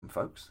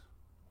folks.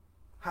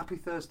 Happy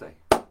Thursday.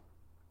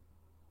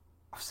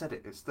 I've said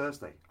it, it's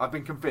Thursday. I've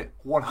been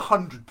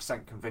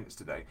 100% convinced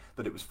today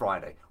that it was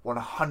Friday.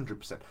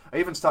 100%. I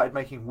even started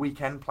making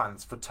weekend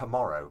plans for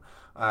tomorrow,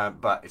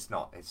 but it's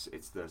not. It's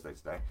Thursday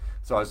today.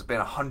 So I've been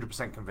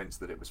 100% convinced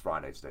that it was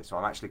Friday today. So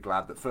I'm actually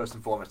glad that first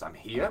and foremost I'm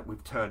here.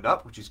 We've turned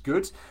up, which is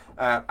good,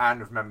 and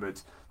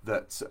remembered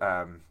that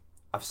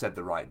I've said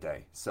the right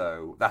day.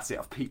 So that's it.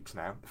 I've peaked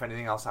now. If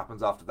anything else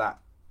happens after that,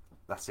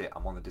 that's it.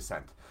 I'm on the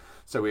descent.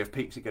 So we have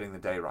peaked at getting the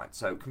day right.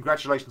 So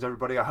congratulations,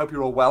 everybody. I hope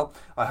you're all well.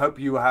 I hope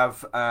you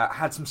have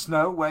had some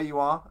snow where you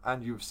are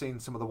and you've seen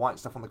some of the white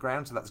stuff on the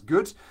ground, so that's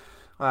good.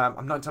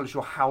 I'm not entirely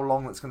sure how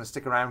long that's going to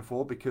stick around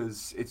for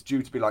because it's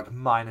due to be like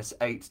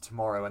 -8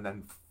 tomorrow and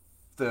then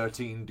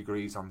 13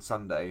 degrees on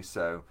Sunday.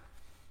 So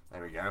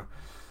there we go.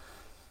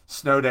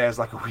 Snow day is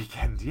like a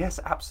weekend. Yes,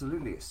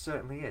 absolutely. It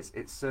certainly is.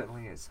 It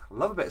certainly is. I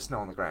love a bit of snow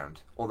on the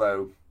ground,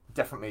 although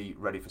definitely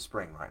ready for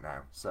spring right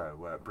now.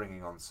 So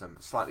bringing on some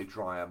slightly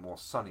drier, more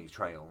sunny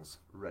trails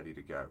ready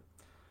to go.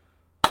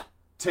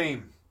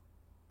 Team,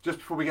 just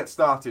before we get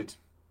started,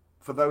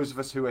 for those of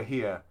us who are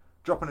here,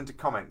 drop it into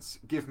comments.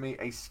 Give me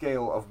a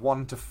scale of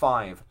 1 to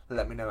 5.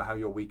 Let me know how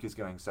your week is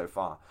going so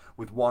far,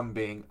 with 1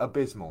 being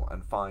abysmal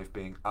and 5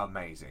 being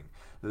amazing.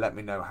 Let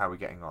me know how we're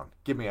getting on.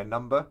 Give me a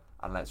number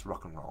and let's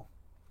rock and roll.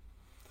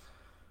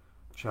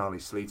 Charlie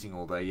sleeting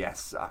all day.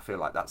 Yes, I feel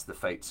like that's the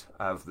fate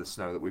of the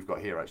snow that we've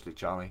got here, actually,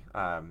 Charlie.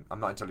 I'm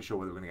not entirely sure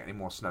whether we're going to get any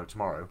more snow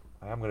tomorrow.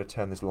 I am going to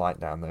turn this light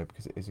down, though,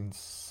 because it is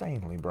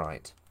insanely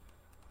bright.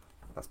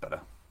 That's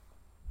better.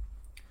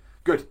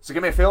 Good. So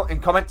give me a feel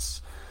in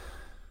comments.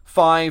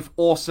 5,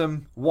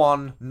 awesome.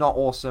 1, not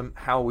awesome.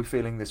 How are we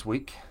feeling this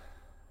week?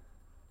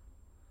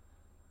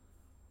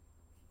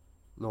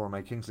 Laura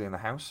May Kingsley in the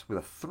house with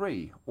a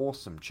 3.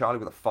 Awesome. Charlie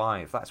with a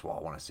 5. That's what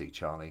I want to see,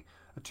 Charlie.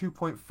 A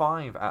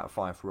 2.5 out of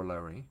 5 for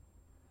Olori.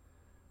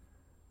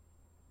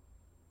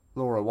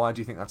 Laura, why do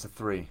you think that's a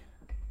 3?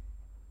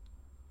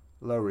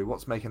 Lowry,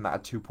 what's making that a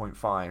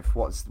 2.5?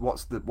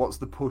 What's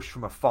the push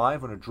from a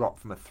 5 and a drop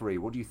from a 3?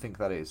 What do you think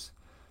that is?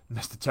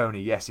 Mr.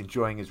 Tony, yes,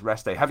 enjoying his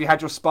rest day. Have you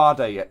had your spa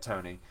day yet,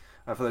 Tony?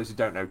 For those who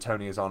don't know,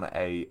 Tony is on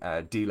a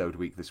deload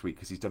week this week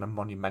because he's done a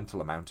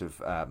monumental amount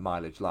of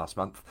mileage last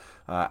month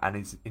and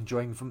is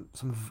enjoying from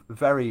some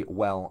very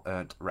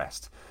well-earned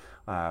rest.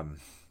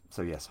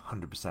 So yes,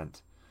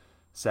 100%.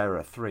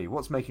 Sarah, 3.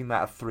 What's making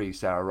that a 3,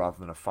 Sarah, rather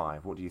than a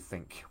 5? What do you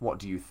think? What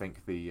do you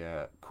think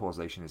the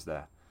causation is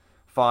there?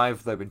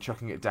 5, they've been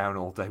chucking it down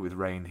all day with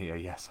rain here.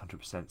 Yes,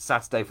 100%.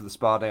 Saturday for the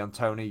spa day on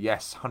Tony.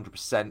 Yes,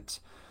 100%.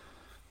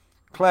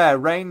 Claire,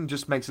 rain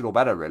just makes it all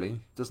better,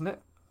 really, doesn't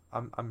it?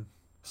 I'm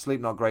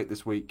sleep not great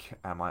this week,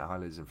 and my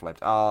eyelids inflamed.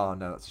 Oh,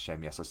 no, that's a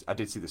shame. Yes, I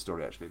did see the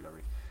story, actually,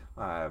 Larry.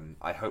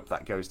 I hope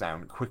that goes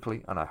down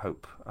quickly, and I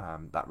hope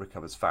that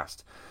recovers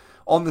fast.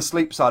 On the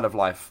sleep side of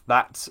life,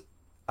 that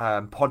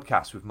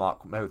podcast with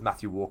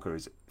Matthew Walker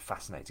is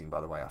fascinating,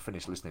 by the way. I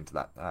finished listening to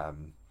that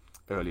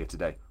earlier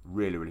today.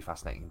 Really, really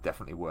fascinating.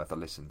 Definitely worth a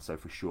listen. So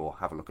for sure,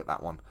 have a look at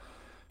that one.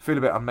 Feel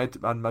a bit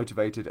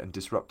unmotivated and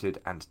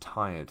disrupted and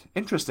tired.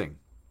 Interesting,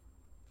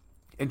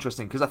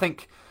 because I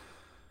think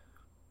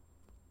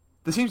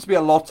there seems to be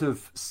a lot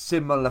of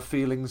similar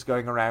feelings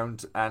going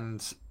around,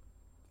 and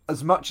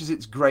as much as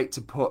it's great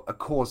to put a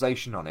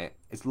causation on it,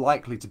 it's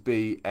likely to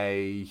be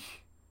a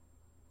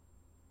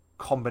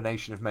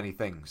combination of many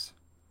things.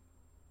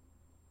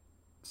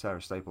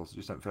 Sarah Staples, I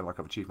just don't feel like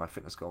I've achieved my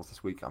fitness goals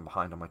this week. I'm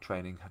behind on my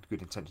training, had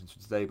good intentions for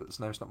today, but the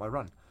snow's not my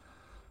run.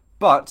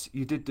 But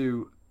you did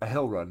do a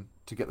hill run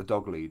to get the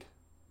dog lead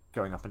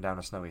going up and down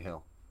a snowy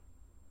hill.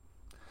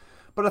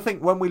 But I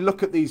think when we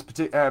look at these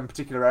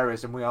particular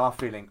areas and we are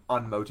feeling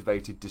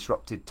unmotivated,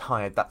 disrupted,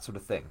 tired, that sort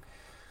of thing,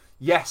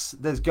 yes,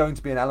 there's going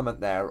to be an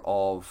element there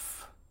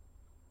of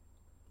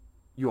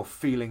you're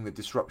feeling the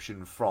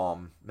disruption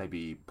from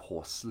maybe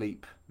poor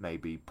sleep,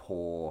 maybe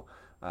poor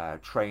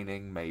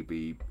training,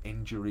 maybe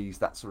injuries,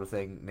 that sort of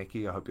thing.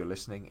 Nikki, I hope you're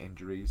listening,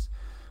 injuries.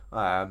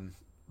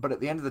 But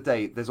at the end of the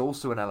day, there's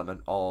also an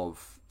element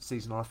of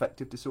seasonal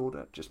affective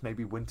disorder. Just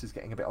maybe winter's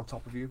getting a bit on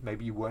top of you.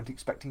 Maybe you weren't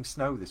expecting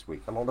snow this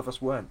week. A lot of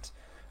us weren't.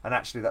 And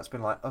actually that's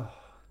been like, oh.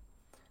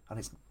 And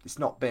it's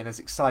not been as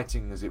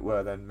exciting as it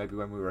were then maybe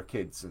when we were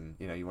kids and,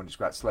 you wanted to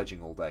go out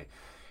sledging all day,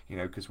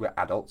 because we're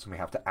adults and we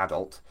have to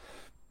adult.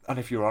 And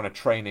if you're on a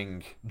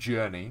training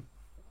journey,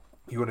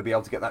 you want to be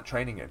able to get that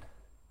training in.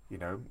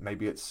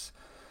 Maybe it's...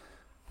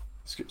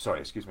 Sorry,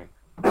 excuse me.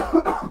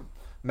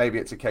 Maybe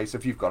it's a case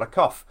of you've got a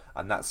cough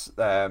and that's,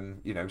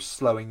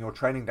 slowing your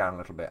training down a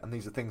little bit. And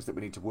these are things that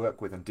we need to work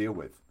with and deal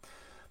with.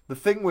 The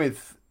thing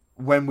with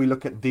when we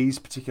look at these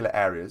particular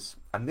areas,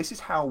 and this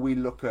is how we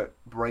look at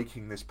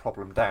breaking this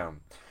problem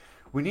down,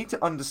 we need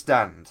to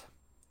understand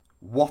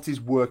what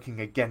is working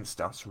against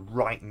us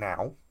right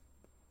now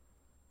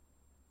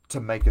to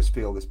make us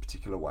feel this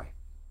particular way.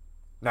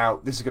 Now,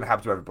 this is going to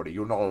happen to everybody.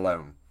 You're not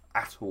alone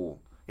at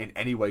all in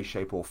any way,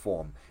 shape or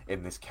form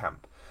in this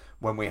camp.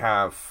 When we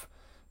have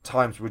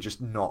times we're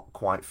just not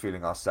quite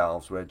feeling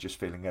ourselves, we're just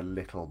feeling a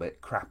little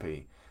bit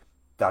crappy,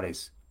 that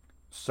is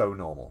so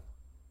normal.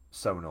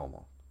 So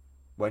normal.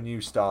 When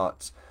you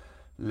start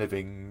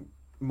living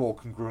more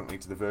congruently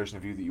to the version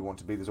of you that you want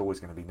to be, there's always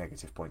going to be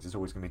negative points. There's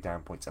always going to be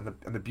down points. And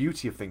the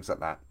beauty of things like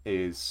that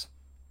is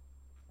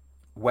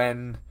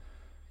when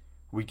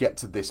we get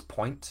to this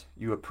point,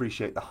 you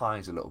appreciate the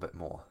highs a little bit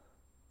more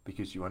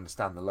because you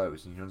understand the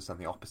lows and you understand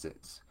the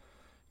opposites.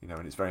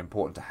 And it's very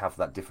important to have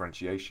that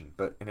differentiation.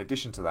 But in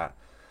addition to that,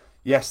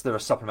 yes, there are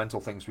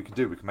supplemental things we can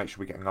do. We can make sure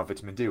we're getting our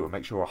vitamin D, or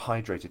make sure we're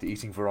hydrated,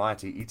 eating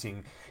variety,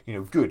 eating,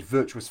 good,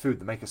 virtuous food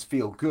that make us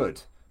feel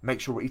good. Make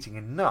sure we're eating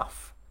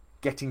enough,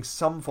 getting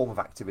some form of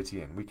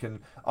activity in. We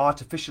can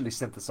artificially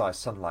synthesize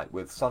sunlight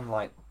with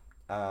sunlight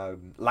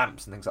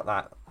lamps and things like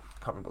that. I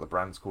can't remember what the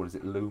brand's called. Is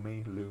it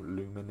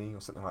Lumini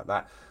or something like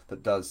that?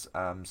 That does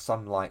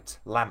sunlight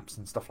lamps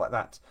and stuff like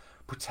that.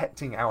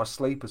 Protecting our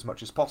sleep as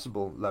much as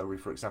possible, Lowry,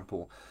 for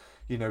example,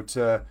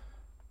 to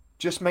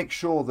just make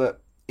sure that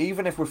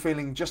even if we're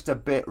feeling just a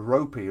bit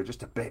ropey or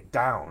just a bit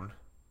down,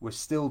 we're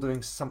still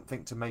doing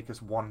something to make us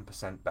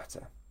 1%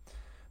 better.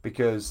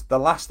 Because the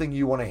last thing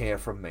you want to hear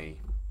from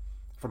me,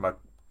 from a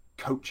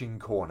coaching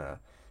corner,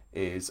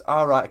 is,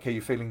 all right, okay,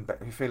 you're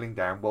feeling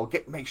down. Well,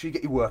 make sure you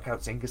get your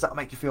workouts in because that'll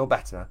make you feel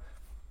better.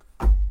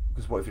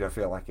 Because what if you don't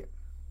feel like it?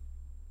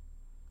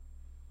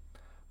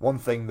 One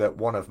thing that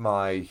one of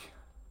my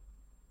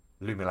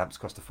Lumia lamps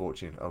cost a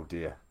fortune. Oh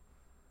dear.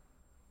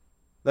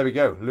 There we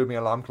go. Lumia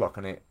alarm clock,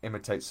 and it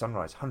imitates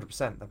sunrise.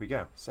 100%. There we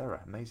go.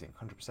 Sarah, amazing.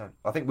 100%.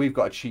 I think we've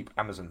got a cheap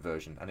Amazon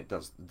version, and it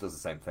does the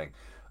same thing.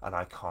 And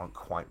I can't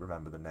quite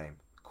remember the name.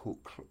 Cool.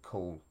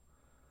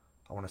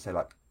 I want to say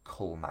like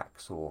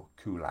Coolmax or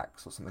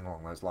Coolax or something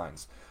along those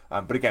lines.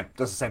 But again,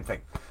 does the same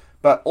thing.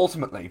 But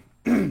ultimately,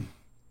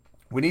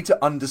 we need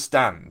to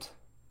understand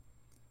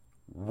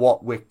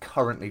what we're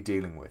currently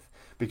dealing with.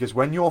 Because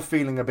when you're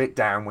feeling a bit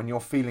down, when you're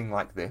feeling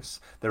like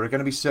this, there are going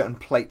to be certain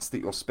plates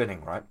that you're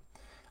spinning, right?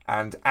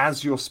 And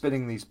as you're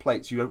spinning these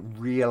plates, you don't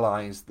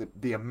realize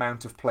the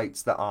amount of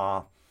plates that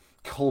are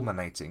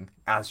culminating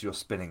as you're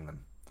spinning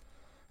them.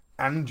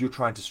 And you're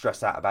trying to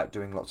stress out about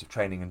doing lots of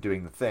training and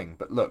doing the thing.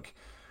 But look,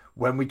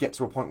 when we get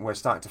to a point where we're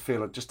starting to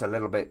feel just a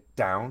little bit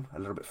down, a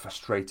little bit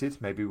frustrated,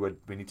 maybe we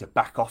need to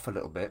back off a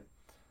little bit,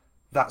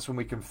 that's when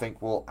we can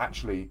think, well,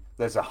 actually,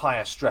 there's a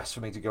higher stress for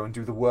me to go and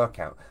do the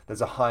workout.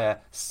 There's a higher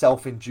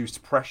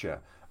self-induced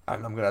pressure.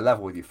 And I'm going to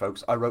level with you,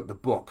 folks. I wrote the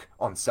book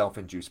on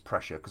self-induced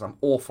pressure because I'm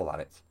awful at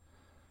it.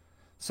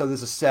 So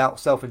there's a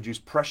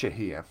self-induced pressure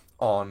here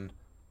on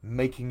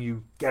making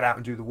you get out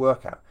and do the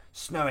workout.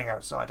 Snowing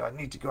outside, I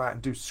need to go out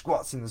and do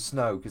squats in the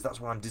snow because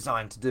that's what I'm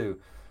designed to do.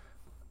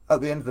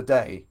 At the end of the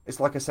day, it's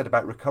like I said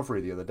about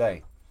recovery the other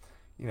day.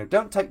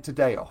 Don't take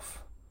today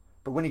off.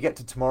 But when you get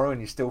to tomorrow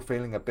and you're still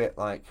feeling a bit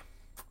like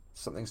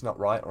something's not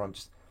right, or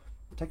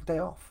take a day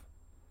off.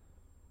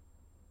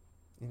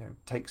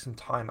 Take some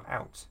time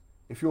out.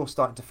 If you're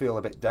starting to feel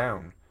a bit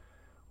down,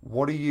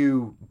 what are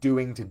you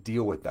doing to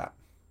deal with that?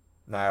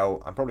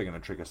 Now, I'm probably going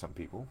to trigger some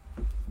people.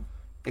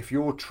 If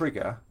your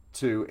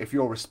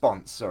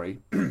response,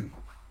 to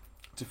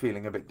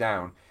feeling a bit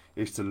down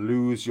is to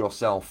lose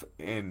yourself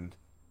in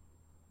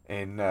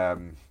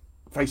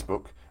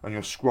Facebook, and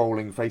you're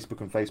scrolling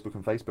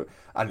Facebook,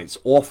 and it's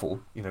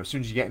awful, as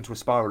soon as you get into a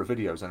spiral of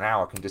videos, an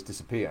hour can just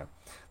disappear.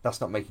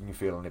 That's not making you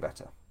feel any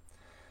better.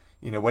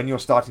 When you're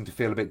starting to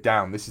feel a bit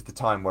down, this is the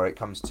time where it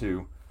comes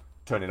to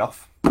turn it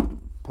off,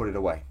 put it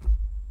away.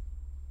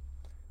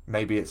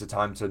 Maybe it's a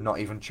time to not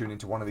even tune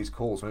into one of these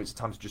calls. Maybe it's a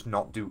time to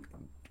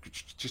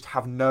just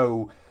have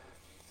no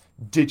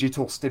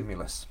digital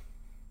stimulus.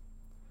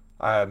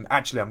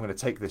 Actually, I'm going to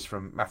take this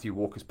from Matthew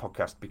Walker's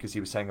podcast because he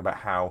was saying about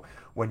how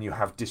when you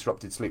have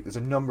disrupted sleep, there's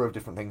a number of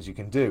different things you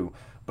can do.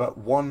 But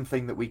one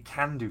thing that we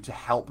can do to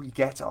help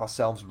get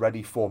ourselves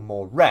ready for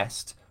more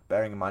rest,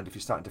 bearing in mind if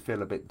you're starting to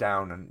feel a bit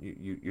down and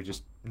you're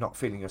just not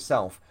feeling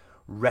yourself,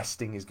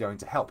 resting is going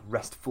to help.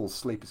 Restful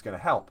sleep is going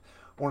to help.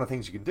 One of the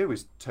things you can do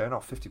is turn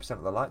off 50%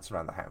 of the lights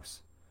around the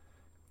house.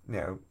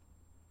 The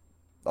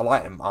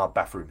light in our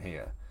bathroom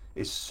here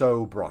is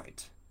so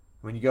bright.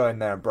 When you go in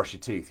there and brush your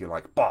teeth, you're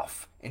like,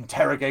 boff,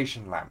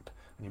 interrogation lamp,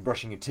 and you're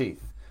brushing your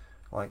teeth.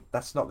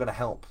 That's not going to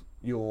help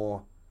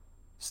your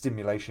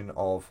stimulation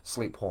of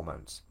sleep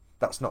hormones.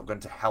 That's not going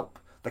to help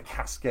the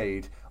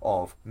cascade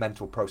of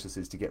mental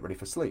processes to get ready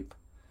for sleep.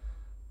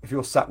 If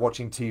you're sat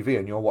watching TV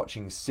and you're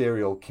watching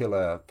serial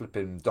killer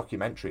flipping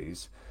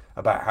documentaries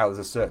about how there's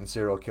a certain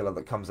serial killer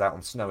that comes out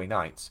on snowy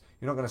nights,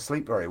 you're not going to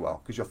sleep very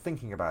well because you're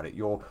thinking about it,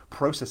 you're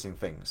processing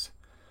things.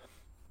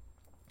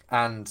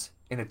 And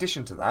in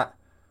addition to that,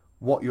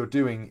 what you're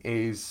doing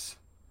is,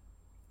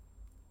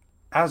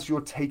 as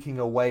you're taking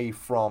away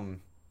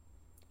from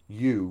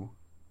you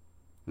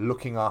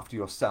looking after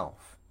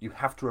yourself, you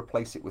have to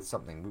replace it with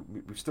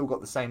something. We've still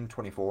got the same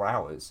 24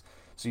 hours,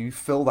 so you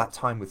fill that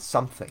time with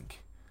something.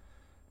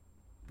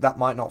 That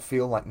might not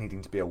feel like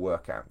needing to be a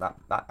workout,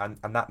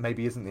 and that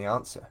maybe isn't the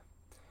answer.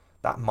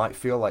 That might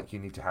feel like you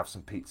need to have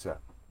some pizza.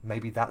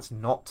 Maybe that's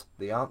not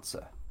the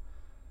answer.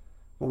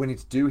 What we need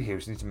to do here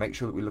is we need to make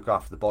sure that we look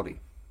after the body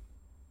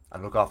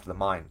and look after the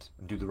mind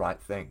and do the right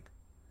thing.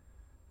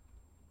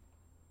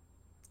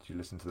 Did you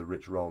listen to the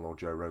Rich Roll or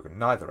Joe Rogan?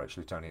 Neither,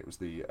 actually, Tony. It was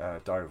the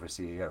Diary of a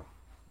CEO.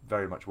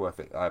 very much worth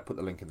it. I put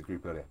the link in the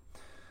group earlier.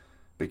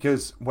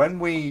 Because when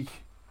we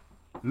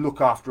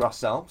look after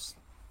ourselves,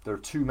 there are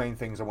two main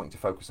things I want you to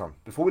focus on.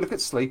 Before we look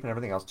at sleep and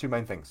everything else, two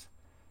main things.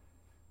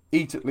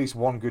 Eat at least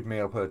one good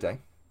meal per day.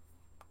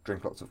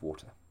 Drink lots of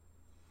water.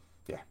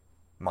 Yeah,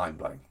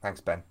 mind-blowing.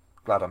 Thanks, Ben.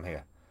 Glad I'm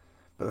here.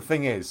 But the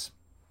thing is,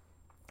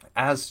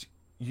 as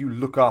you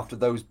look after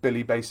those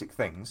Billy basic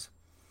things,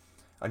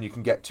 and you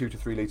can get 2 to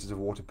 3 litres of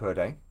water per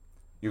day,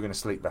 you're going to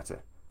sleep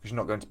better. Because you're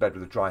not going to bed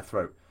with a dry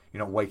throat.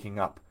 You're not waking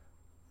up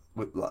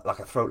with like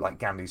a throat like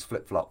Gandhi's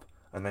flip-flop,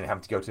 and then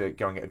having to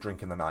go and get a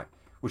drink in the night,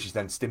 which is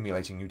then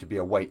stimulating you to be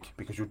awake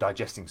because you're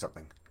digesting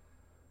something.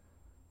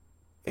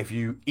 If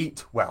you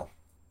eat well,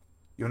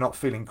 you're not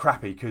feeling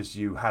crappy because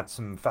you had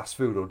some fast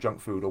food or junk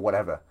food or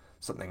whatever,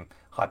 something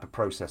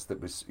hyper-processed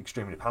that was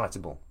extremely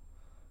palatable.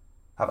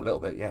 Have a little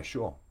bit, yeah,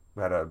 sure.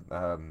 We had a,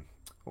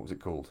 what was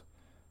it called?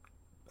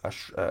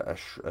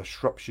 A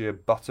Shropshire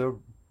butter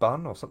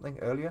bun or something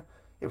earlier.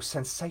 It was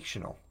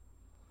sensational.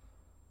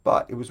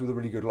 But it was with a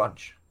really good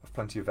lunch. With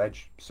plenty of veg,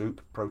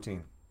 soup,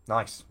 protein.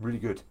 Nice, really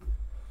good.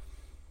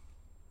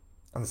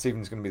 And this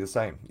evening's going to be the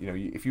same. You know,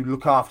 if you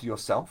look after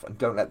yourself and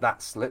don't let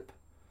that slip,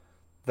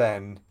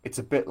 then it's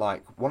a bit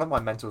like, one of my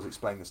mentors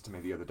explained this to me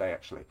the other day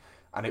actually,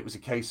 and it was a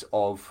case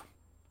of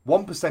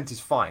 1% is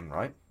fine,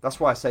 right? That's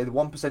why I say the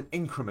 1%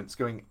 increments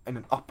going in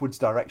an upwards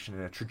direction,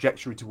 in a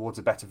trajectory towards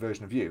a better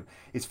version of you,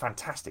 is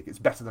fantastic. It's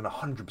better than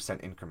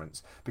 100%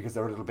 increments because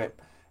they're a little bit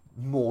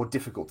more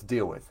difficult to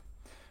deal with.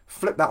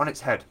 Flip that on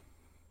its head,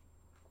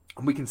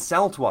 and we can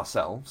sell to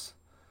ourselves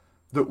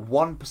that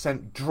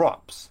 1%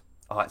 drops.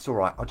 Oh, it's all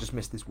right. I'll just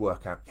miss this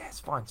workout. Yeah,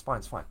 it's fine. It's fine.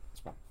 It's fine. It's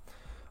fine.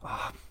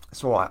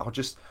 It's all right. I'll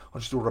just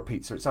order a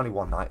pizza. It's only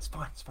one night. It's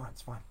fine. It's fine.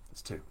 It's fine.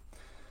 It's 2.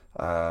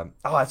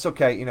 It's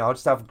okay. You know, I'll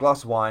just have a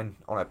glass of wine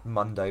on a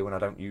Monday when I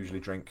don't usually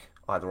drink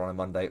either on a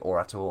Monday or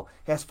at all.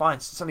 Yeah, it's fine.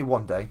 It's only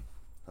one day.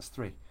 That's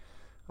 3.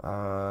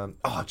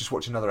 I just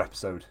watched another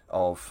episode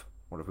of,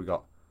 what have we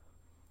got?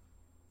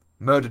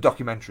 Murder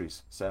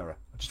documentaries, Sarah.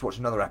 I just watched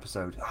another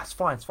episode. It's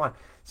fine. It's fine.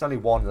 It's only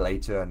 1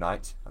 later a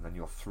night, and then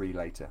you're 3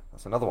 later.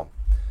 That's another one.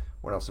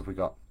 What else have we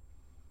got?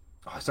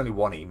 It's only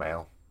 1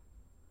 email.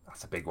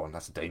 That's a big one.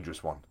 That's a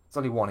dangerous one. It's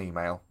only 1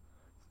 email.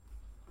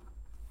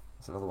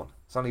 That's another one.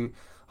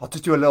 I'll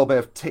just do a little bit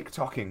of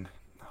TikToking.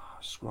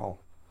 Scroll.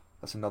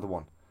 That's another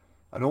one.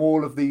 And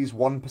all of these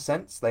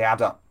 1%, they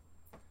add up.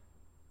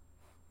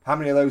 How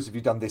many of those have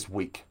you done this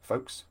week,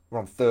 folks? We're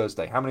on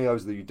Thursday. How many of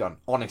those have you done?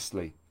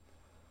 Honestly.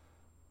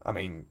 I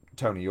mean,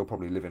 Tony, you're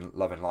probably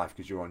loving life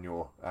because you're on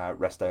your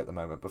rest day at the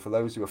moment. But for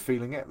those who are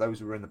feeling it, those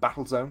who are in the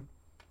battle zone,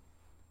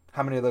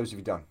 how many of those have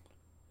you done?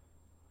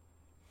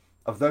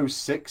 Of those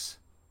 6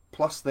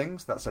 plus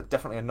things, that's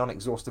definitely a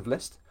non-exhaustive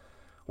list.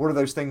 What are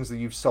those things that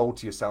you've sold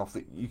to yourself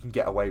that you can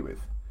get away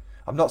with?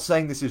 I'm not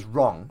saying this is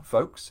wrong,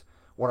 folks.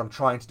 What I'm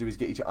trying to do is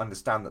get you to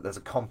understand that there's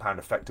a compound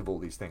effect of all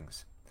these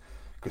things.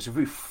 Because if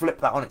we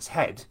flip that on its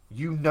head,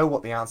 you know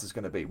what the answer is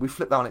going to be. We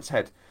flip that on its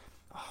head.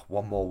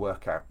 1 more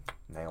workout.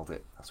 Nailed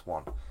it. That's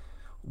 1.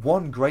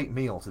 1 great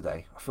meal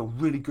today. I feel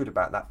really good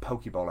about that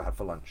poke bowl I had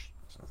for lunch.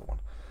 That's another one.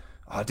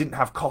 I didn't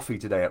have coffee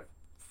today at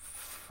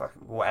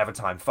whatever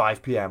time,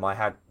 5 p.m. I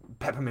had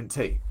peppermint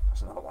tea.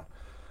 That's another one.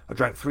 I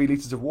drank 3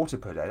 litres of water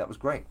per day. That was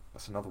great.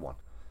 That's another one.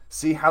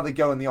 See how they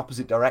go in the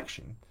opposite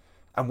direction,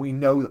 and we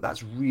know that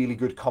that's really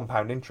good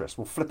compound interest.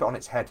 We'll flip it on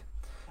its head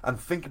and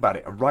think about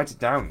it and write it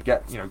down.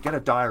 Get a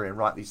diary and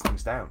write these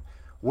things down.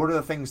 What are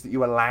the things that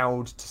you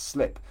allowed to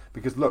slip?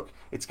 Because look,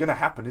 it's going to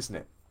happen, isn't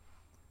it?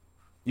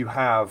 You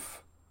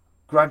have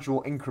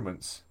gradual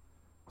increments,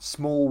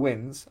 small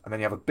wins, and then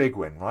you have a big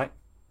win, right?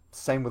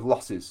 Same with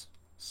losses.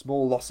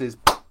 Small losses,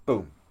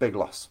 boom, big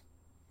loss.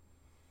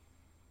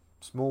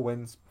 Small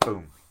wins,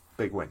 boom,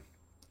 big win.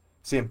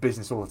 See in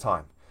business all the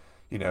time.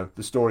 You know,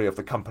 the story of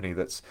the company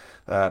that's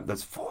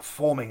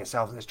forming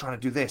itself and it's trying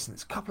to do this, and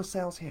it's a couple of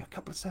sales here, a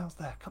couple of sales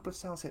there, a couple of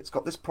sales here. It's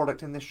got this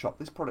product in this shop,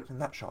 this product in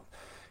that shop.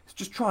 It's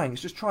just trying, and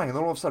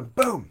then all of a sudden,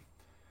 boom!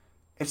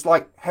 It's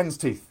like hen's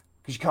teeth,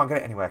 because you can't get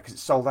it anywhere, because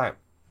it's sold out.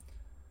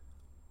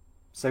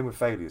 Same with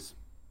failures.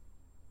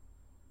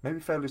 Maybe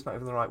failure's not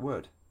even the right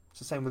word. It's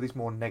the same with these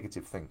more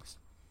negative things.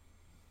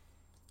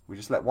 We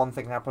just let one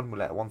thing happen, we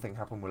let one thing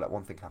happen, we let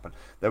one thing happen.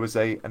 There was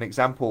an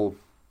example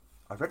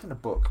I read in a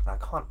book, and I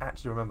can't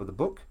actually remember the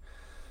book,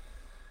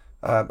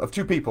 of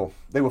 2 people.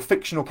 They were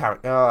fictional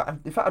characters. And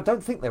in fact, I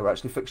don't think they were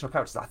actually fictional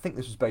characters. I think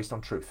this was based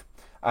on truth.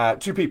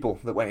 2 people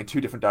that went in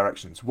 2 different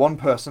directions. One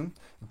person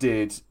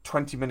did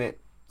 20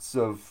 minutes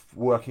of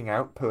working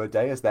out per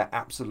day as their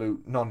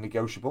absolute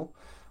non-negotiable,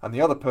 and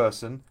the other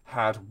person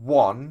had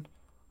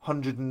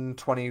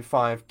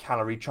 125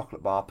 calorie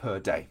chocolate bar per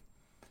day,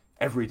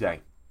 every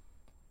day.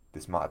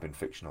 This might have been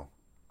fictional.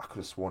 I could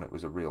have sworn it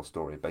was a real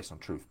story based on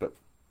truth, but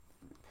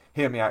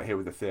hear me out here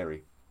with the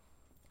theory.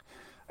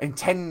 In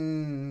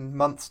 10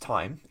 months'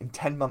 time,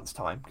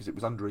 because it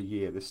was under a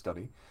year, this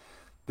study,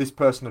 this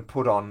person had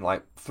put on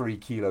like 3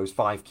 kilos,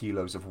 5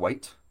 kilos of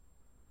weight,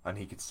 and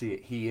he could see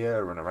it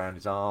here and around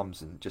his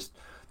arms and just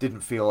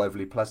didn't feel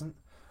overly pleasant.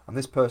 And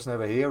this person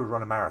over here would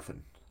run a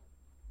marathon.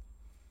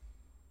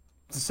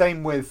 It's the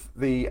same with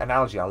the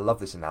analogy. I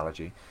love this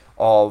analogy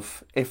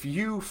of if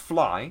you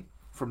fly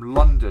from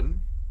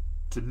London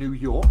to New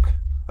York.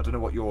 I don't know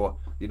what your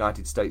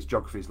United States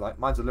geography is like.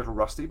 Mine's a little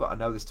rusty, but I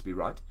know this to be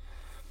right.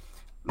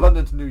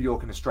 London to New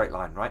York in a straight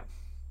line, right?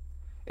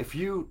 If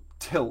you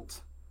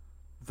tilt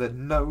the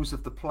nose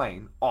of the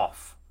plane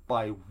off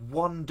by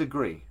 1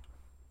 degree,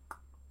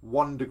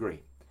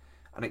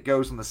 and it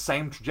goes on the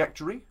same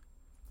trajectory,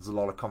 there's a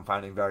lot of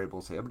confounding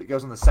variables here, but it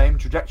goes on the same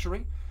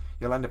trajectory,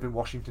 you'll end up in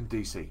Washington,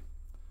 D.C.,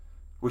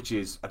 which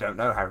is, I don't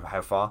know how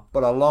far,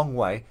 but a long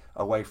way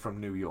away from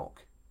New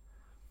York.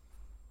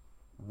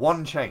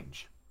 One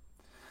change.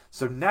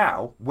 So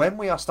now, when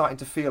we are starting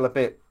to feel a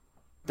bit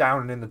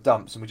down and in the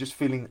dumps and we're just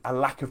feeling a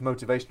lack of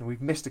motivation and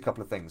we've missed a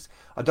couple of things,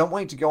 I don't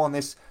want you to go on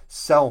this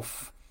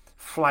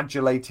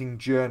self-flagellating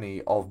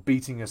journey of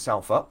beating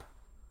yourself up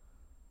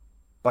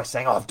by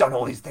saying, oh, I've done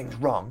all these things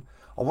wrong.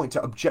 I want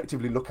you to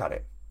objectively look at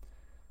it.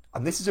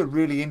 And this is a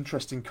really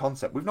interesting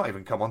concept. We've not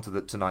even come on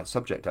to tonight's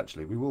subject,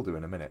 actually. We will do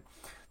in a minute.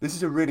 This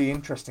is a really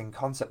interesting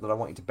concept that I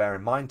want you to bear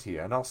in mind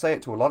here, and I'll say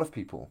it to a lot of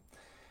people,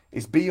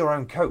 is be your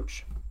own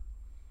coach.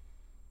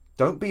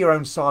 Don't be your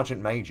own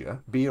sergeant major,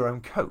 be your own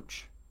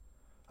coach.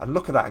 And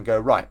look at that and go,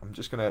 right, I'm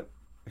just going to,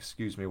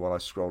 excuse me while I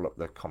scroll up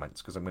the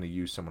comments, because I'm going to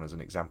use someone as an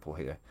example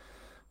here.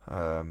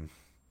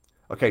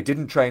 Okay,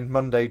 didn't train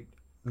Monday,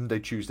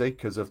 Tuesday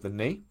because of the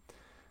knee.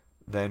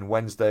 Then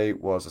Wednesday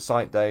was a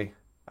sight day,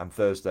 and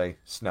Thursday,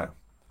 snow.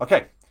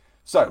 Okay,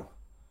 so,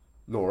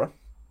 Laura,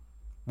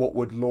 what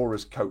would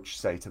Laura's coach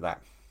say to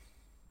that?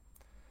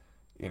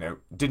 You know,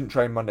 didn't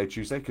train Monday,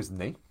 Tuesday because of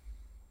the knee.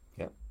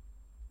 Yeah.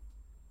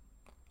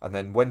 And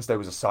then Wednesday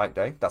was a sight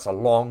day. That's a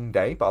long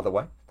day, by the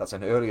way. That's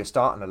an earlier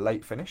start and a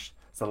late finish.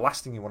 It's the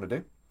last thing you want to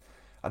do.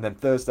 And then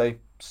Thursday,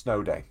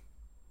 snow day.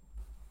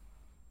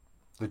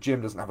 The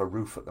gym doesn't have a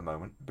roof at the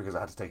moment because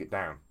I had to take it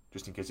down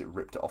just in case it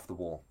ripped it off the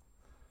wall.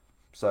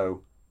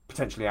 So,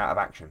 potentially out of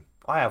action.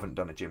 I haven't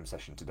done a gym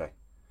session today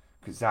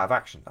because it's out of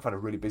action. I've had a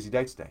really busy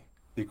day today,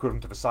 the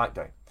equivalent of a sight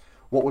day.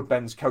 What would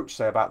Ben's coach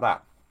say about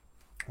that?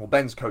 Well,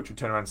 Ben's coach would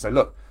turn around and say,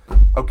 look,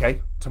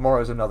 okay,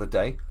 tomorrow's another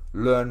day.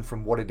 Learn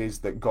from what it is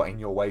that got in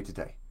your way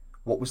today.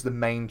 What was the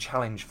main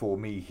challenge for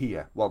me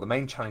here? Well, the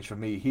main challenge for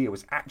me here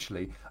was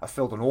actually I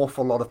filled an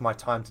awful lot of my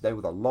time today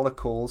with a lot of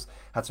calls,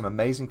 had some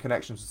amazing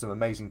connections with some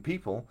amazing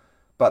people,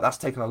 but that's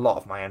taken a lot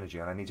of my energy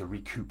and I need to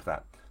recoup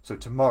that. So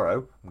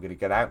tomorrow, I'm going to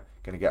get out,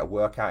 going to get a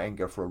workout in,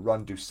 go for a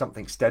run, do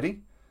something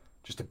steady,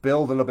 just to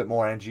build a little bit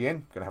more energy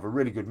in. Going to have a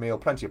really good meal,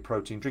 plenty of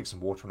protein, drink some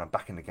water, and I'm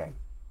back in the game.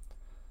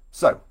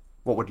 So,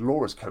 what would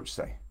Laura's coach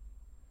say?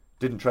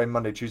 Didn't train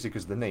Monday, Tuesday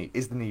because of the knee.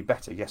 Is the knee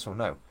better? Yes or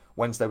no?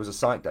 Wednesday was a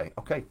sight day.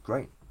 Okay,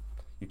 great.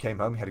 You came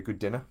home, you had a good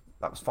dinner.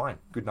 That was fine.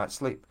 Good night's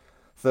sleep.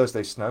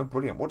 Thursday, snow.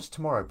 Brilliant. What does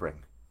tomorrow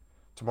bring?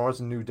 Tomorrow's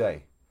a new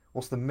day.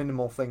 What's the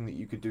minimal thing that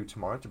you could do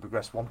tomorrow to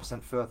progress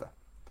 1% further?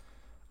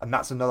 And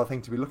that's another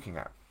thing to be looking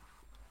at.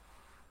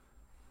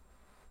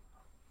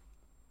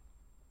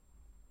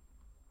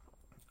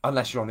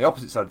 Unless you're on the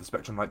opposite side of the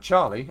spectrum like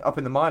Charlie, up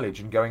in the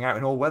mileage and going out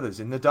in all weathers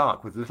in the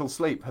dark with little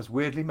sleep has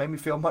weirdly made me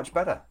feel much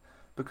better.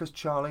 Because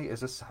Charlie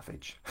is a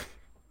savage.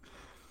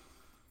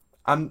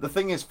 And the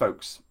thing is,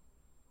 folks,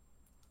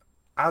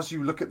 as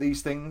you look at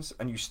these things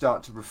and you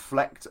start to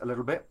reflect a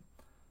little bit,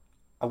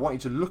 I want you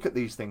to look at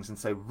these things and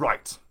say,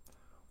 right,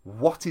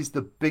 what is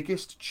the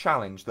biggest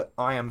challenge that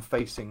I am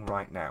facing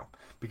right now?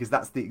 Because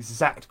that's the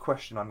exact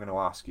question I'm going to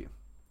ask you.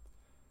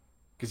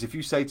 Because if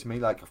you say to me,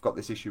 like, I've got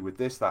this issue with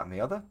this, that, and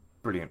the other,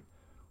 brilliant.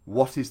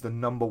 What is the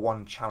number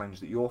one challenge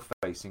that you're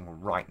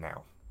facing right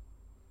now?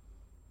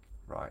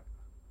 Right.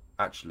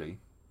 Actually,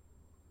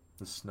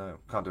 the snow.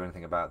 Can't do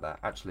anything about that.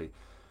 Actually,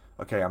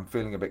 okay, I'm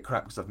feeling a bit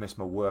crap because I've missed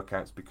my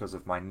workouts because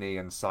of my knee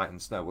and sight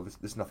and snow. Well,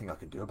 there's nothing I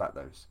can do about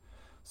those.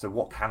 So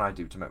what can I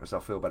do to make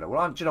myself feel better?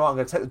 Well, do you know what? I'm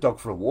going to take the dog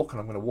for a walk and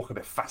I'm going to walk a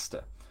bit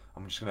faster.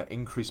 I'm just going to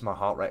increase my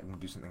heart rate and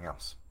do something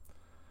else.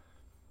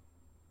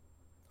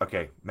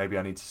 Okay, maybe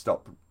I need to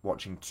stop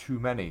watching too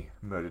many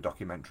murder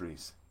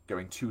documentaries,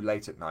 going too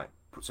late at night,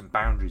 put some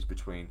boundaries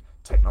between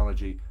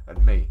technology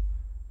and me.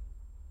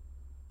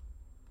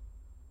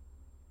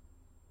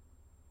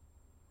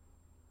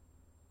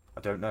 I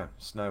don't know.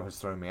 Snow has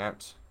thrown me,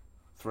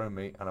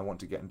 and I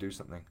want to get and do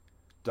something.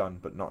 Done,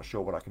 but not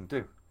sure what I can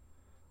do.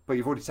 But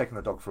you've already taken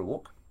the dog for a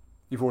walk.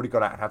 You've already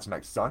got out and had some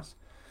exercise.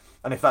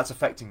 And if that's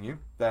affecting you,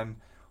 then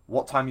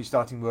what time are you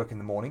starting work in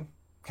the morning?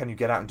 Can you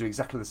get out and do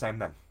exactly the same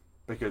then?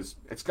 Because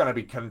it's going to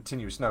be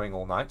continuous snowing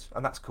all night,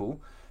 and that's cool.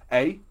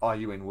 A, are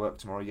you in work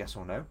tomorrow, yes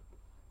or no?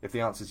 If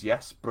the answer is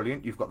yes,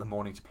 brilliant, you've got the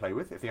morning to play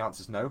with. If the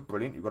answer is no,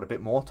 brilliant, you've got a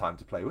bit more time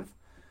to play with.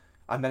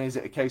 And then is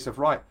it a case of,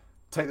 right,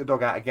 take the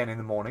dog out again in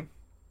the morning,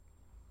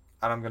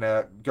 and I'm going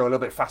to go a little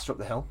bit faster up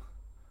the hill,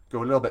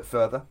 go a little bit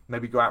further,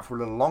 maybe go out for a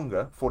little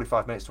longer,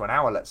 45 minutes to an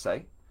hour, let's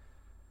say,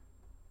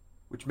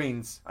 which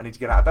means I need to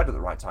get out of bed at the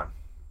right time,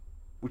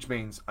 which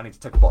means I need to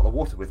take a bottle of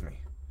water with me,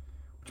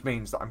 which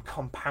means that I'm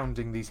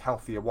compounding these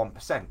healthier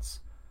 1%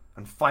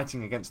 and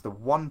fighting against the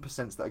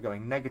 1% that are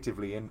going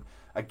negatively in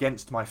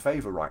against my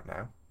favour right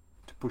now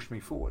to push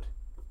me forward.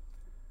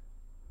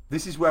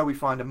 This is where we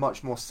find a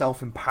much more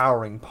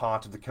self-empowering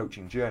part of the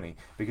coaching journey,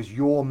 because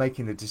you're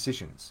making the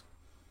decisions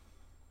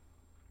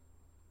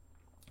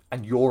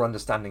and you're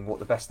understanding what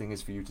the best thing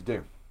is for you to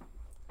do.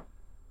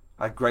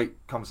 I had a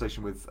great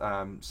conversation with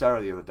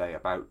Sarah the other day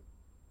about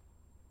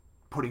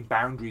putting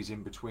boundaries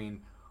in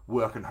between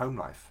work and home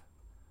life.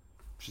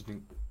 She's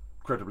an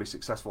incredibly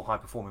successful,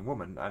 high-performing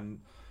woman, and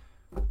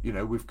you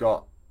know, we've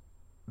got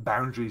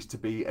boundaries to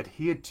be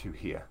adhered to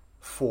here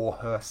for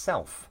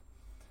herself.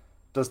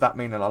 Does that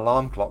mean an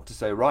alarm clock to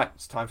say, right,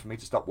 it's time for me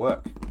to stop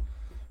work?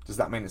 Does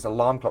that mean it's an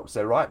alarm clock to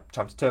say, right,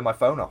 time to turn my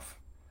phone off?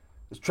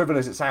 As trivial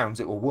as it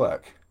sounds, it will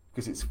work,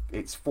 because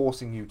it's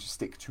forcing you to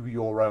stick to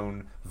your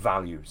own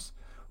values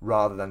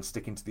rather than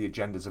sticking to the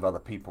agendas of other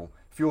people.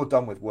 If you're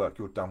done with work,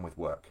 you're done with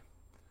work.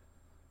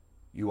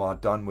 You are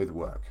done with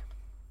work.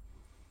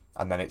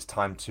 And then it's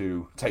time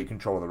to take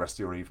control of the rest of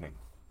your evening.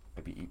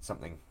 Maybe eat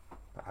something,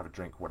 have a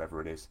drink,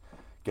 whatever it is.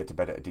 Get to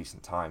bed at a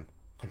decent time.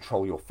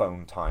 Control your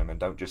phone time, and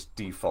don't just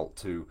default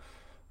to,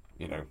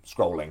 you know,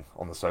 scrolling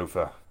on the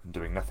sofa and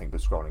doing nothing but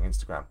scrolling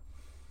Instagram.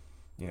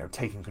 You know,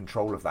 taking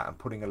control of that and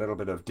putting a little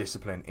bit of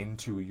discipline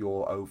into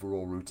your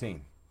overall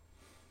routine.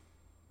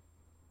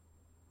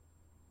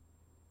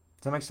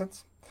 Does that make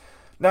sense?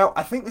 Now,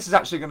 I think this is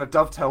actually going to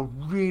dovetail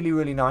really,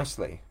 really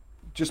nicely.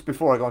 Just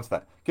before I go on to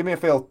that, give me a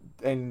feel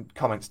in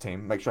comments,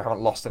 team. Make sure I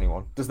haven't lost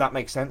anyone. Does that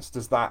make sense?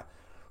 Does that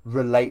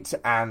relate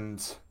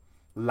and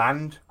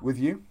land with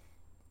you?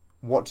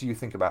 What do you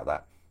think about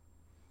that?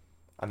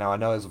 And now I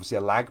know there's obviously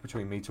a lag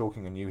between me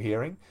talking and you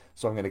hearing,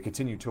 so I'm going to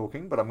continue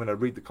talking, but I'm going to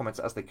read the comments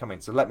as they come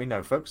in. So let me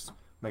know, folks.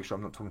 Make sure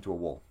I'm not talking to a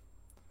wall.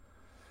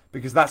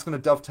 Because that's going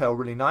to dovetail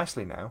really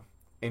nicely now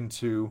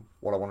into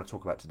what I want to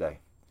talk about today.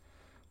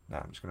 Now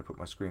I'm just going to put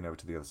my screen over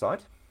to the other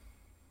side.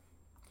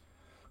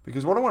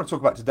 Because what I want to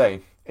talk about today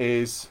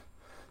is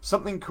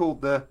something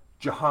called the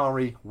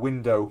Johari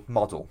window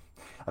model.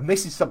 And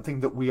this is something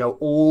that we are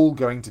all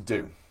going to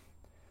do,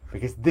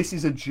 because this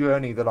is a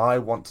journey that I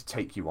want to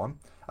take you on,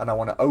 and I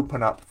want to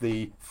open up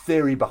the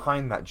theory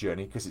behind that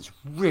journey because it's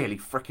really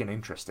freaking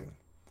interesting.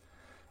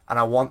 And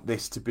I want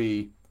this to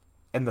be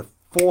in the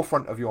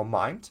forefront of your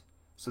mind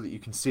so that you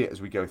can see it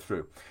as we go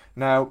through.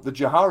 Now, the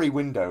Johari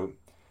window,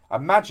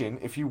 imagine,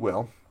 if you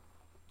will,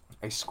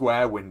 a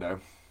square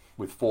window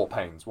with 4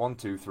 panes. 1,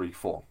 2, 3,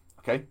 4.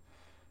 Okay?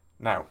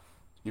 Now,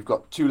 you've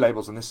got 2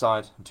 labels on this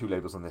side and 2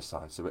 labels on this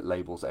side, so it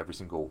labels every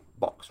single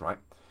box, right?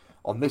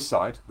 On this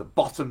side, the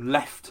bottom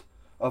left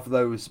of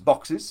those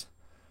boxes,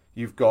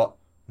 you've got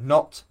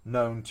not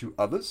known to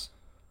others.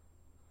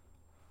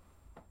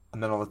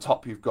 And then on the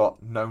top, you've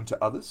got known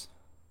to others.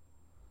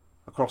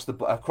 Across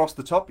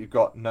the top, you've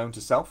got known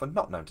to self and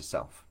not known to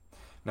self.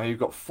 Now you've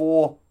got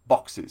 4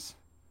 boxes.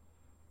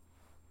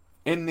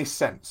 In this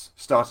sense,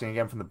 starting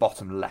again from the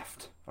bottom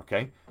left,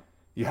 okay,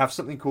 you have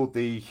something called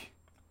the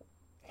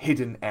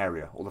hidden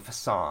area or the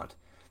facade.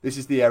 This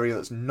is the area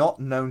that's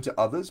not known to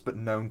others, but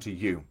known to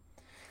you.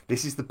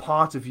 This is the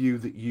part of you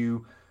that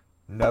you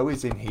know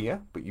is in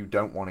here, but you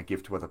don't want to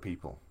give to other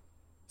people.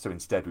 So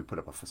instead, we put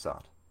up a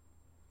facade.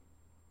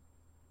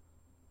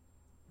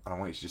 And I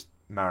want you to just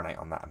marinate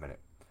on that a minute.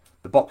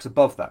 The box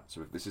above that,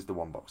 so this is the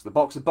one box. The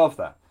box above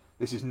that,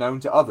 this is known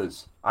to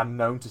others and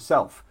known to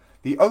self.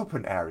 The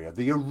open area,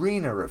 the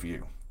arena of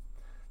you.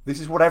 This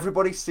is what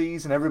everybody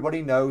sees and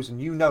everybody knows,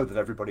 and you know that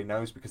everybody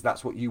knows because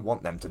that's what you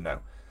want them to know.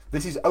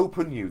 This is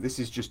open you. This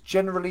is just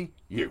generally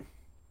you.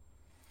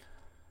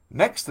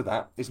 Next to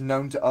that is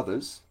known to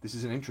others. This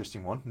is an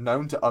interesting one.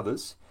 Known to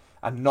others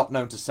and not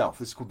known to self.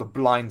 This is called the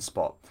blind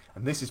spot.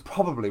 And this is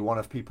probably one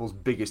of people's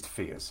biggest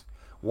fears.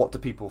 What do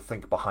people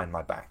think behind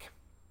my back?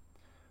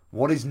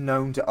 What is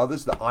known to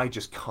others that I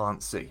just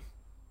can't see?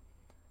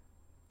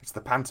 It's the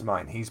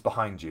pantomime. He's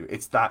behind you.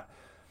 It's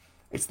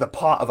the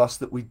part of us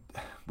that we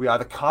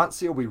either can't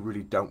see or we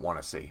really don't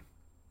want to see.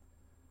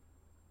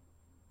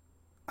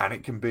 And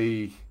it can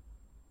be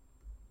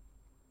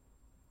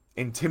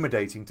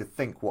intimidating to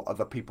think what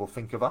other people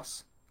think of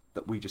us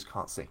that we just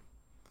can't see.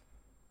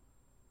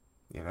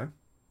 You know?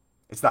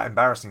 It's that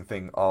embarrassing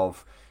thing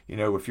of, you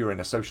know, if you're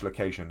in a social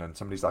occasion and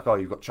somebody's like, oh,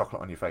 you've got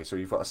chocolate on your face or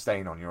you've got a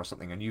stain on you or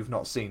something and you've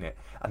not seen it,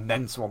 and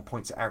then someone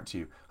points it out to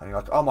you and you're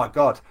like, oh my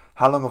God,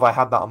 how long have I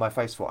had that on my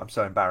face for? I'm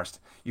so embarrassed.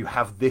 You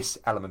have this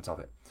element of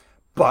it.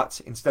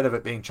 But instead of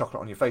it being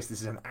chocolate on your face,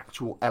 this is an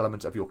actual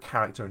element of your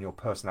character and your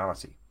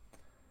personality.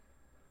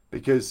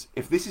 Because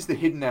if this is the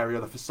hidden area,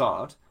 the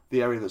facade,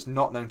 the area that's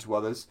not known to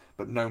others,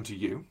 but known to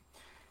you,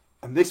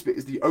 and this bit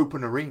is the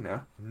open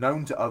arena,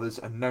 known to others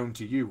and known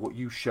to you, what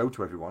you show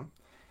to everyone,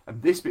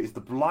 and this bit is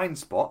the blind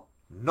spot,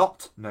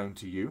 not known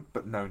to you,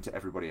 but known to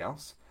everybody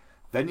else,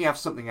 then you have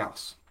something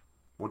else.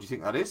 What do you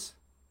think that is?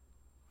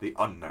 The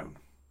unknown.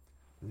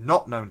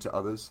 Not known to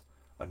others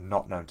and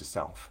not known to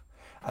self.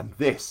 And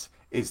this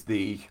is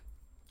the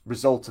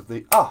result of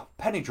the,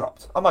 penny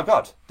dropped. Oh my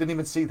God, didn't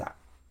even see that.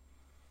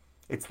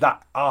 It's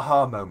that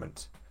aha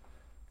moment.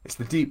 It's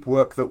the deep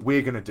work that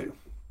we're going to do.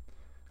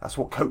 That's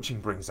what coaching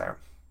brings out.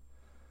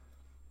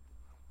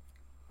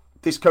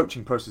 This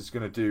coaching process is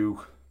going to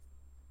do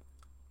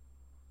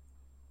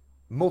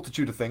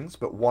multitude of things,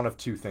 but one of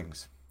 2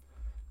 things.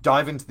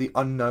 Dive into the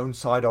unknown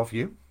side of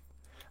you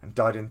and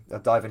dive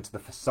into the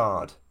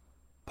facade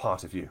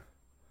part of you.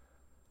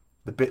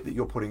 The bit that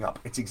you're putting up.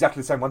 It's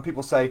exactly the same. When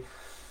people say,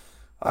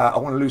 I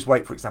want to lose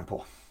weight, for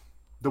example,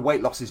 the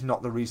weight loss is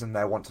not the reason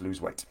they want to lose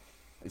weight.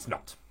 It's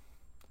not.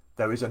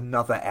 There is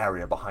another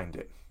area behind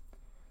it.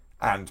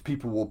 And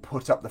people will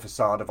put up the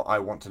facade of I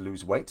want to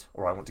lose weight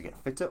or I want to get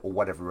fitter or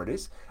whatever it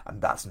is. And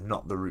that's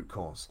not the root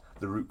cause.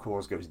 The root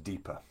cause goes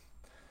deeper.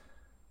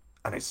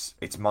 And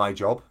it's my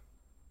job,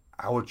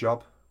 our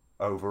job,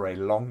 over a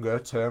longer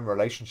term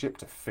relationship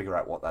to figure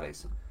out what that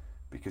is.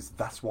 Because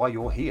that's why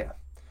you're here.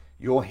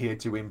 You're here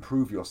to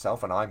improve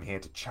yourself and I'm here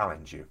to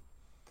challenge you.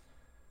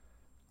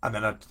 And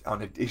then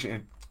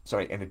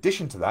in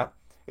addition to that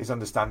is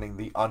understanding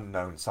the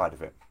unknown side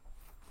of it.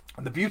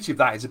 And the beauty of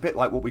that is a bit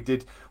like what we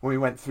did when we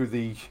went through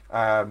the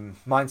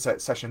mindset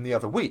session the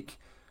other week.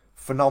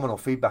 Phenomenal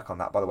feedback on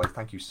that, by the way.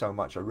 Thank you so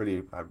much.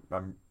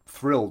 I'm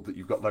thrilled that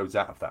you've got loads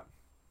out of that.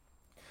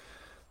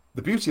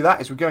 The beauty of that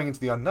is we're going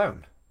into the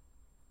unknown.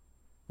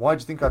 Why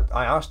do you think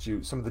I asked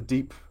you some of the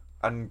deep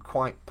and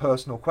quite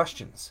personal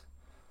questions?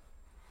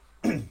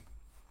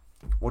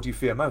 What do you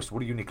fear most?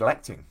 What are you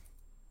neglecting?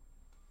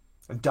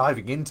 And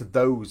diving into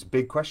those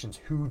big questions.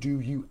 Who do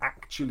you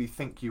actually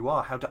think you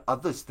are? How do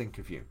others think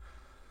of you?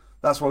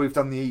 That's why we've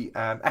done the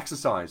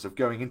exercise of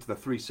going into the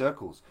 3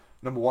 circles.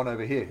 Number 1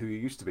 over here, who you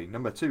used to be.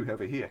 Number 2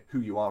 over here, who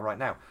you are right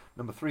now.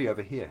 Number 3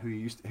 over here,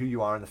 who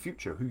you are in the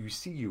future, who you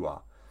see you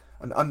are.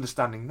 And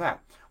understanding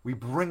that, we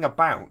bring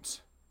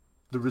about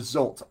the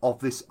result of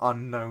this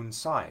unknown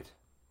side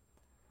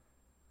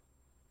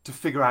to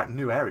figure out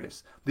new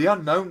areas. The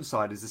unknown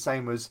side is the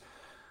same as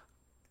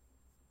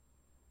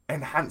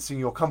enhancing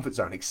your comfort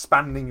zone,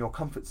 expanding your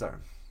comfort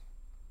zone.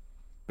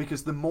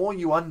 Because the more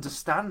you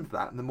understand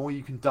that and the more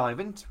you can dive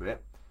into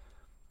it,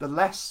 the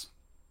less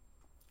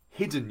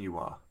hidden you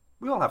are.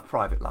 We all have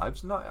private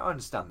lives, and I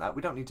understand that.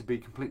 We don't need to be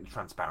completely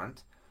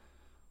transparent.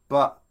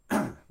 But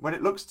when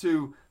it looks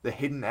to the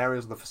hidden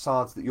areas of the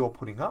facades that you're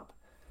putting up,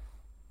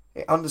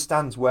 it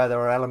understands where there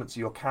are elements of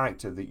your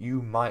character that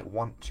you might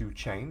want to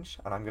change.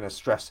 And I'm going to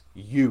stress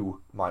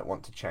you might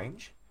want to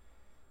change.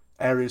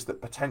 Areas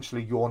that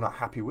potentially you're not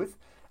happy with.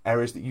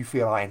 Areas that you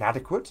feel are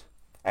inadequate.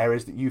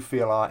 Areas that you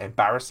feel are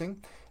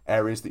embarrassing.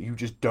 Areas that you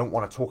just don't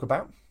want to talk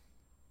about.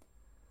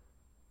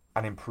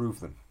 And improve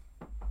them.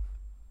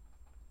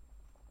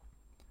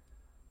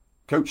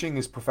 Coaching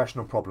is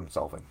professional problem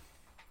solving.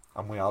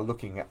 And we are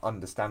looking at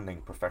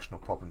understanding professional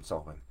problem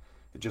solving.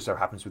 It just so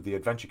happens with the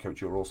Adventure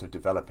Coach, you're also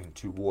developing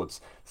towards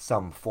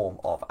some form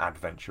of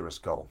adventurous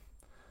goal.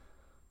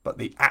 But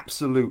the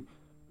absolute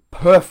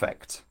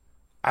perfect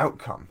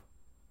outcome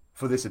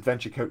for this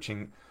adventure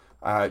coaching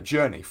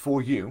journey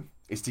for you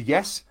is to,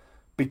 yes,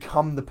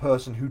 become the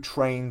person who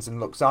trains and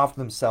looks after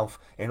themselves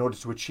in order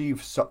to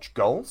achieve such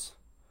goals,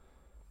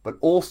 but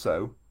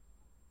also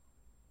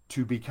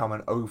to become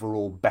an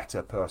overall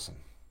better person.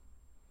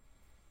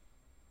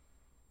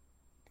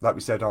 Like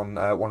we said on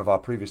one of our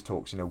previous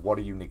talks, what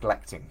are you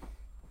neglecting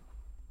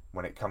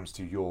when it comes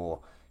to your,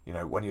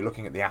 when you're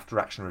looking at the after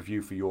action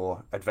review for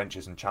your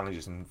adventures and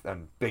challenges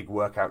and big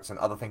workouts and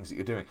other things that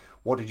you're doing?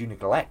 What did you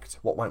neglect?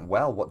 What went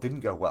well? What didn't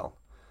go well?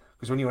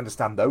 Because when you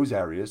understand those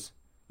areas,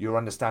 you're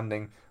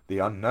understanding the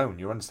unknown.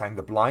 You're understanding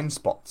the blind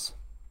spots.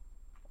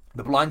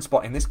 The blind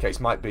spot in this case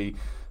might be,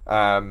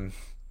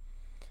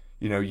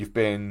 you've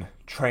been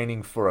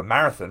training for a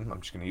marathon.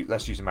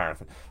 Let's use a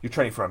marathon. You're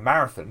training for a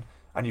marathon.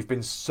 And you've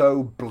been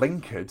so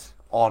blinkered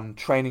on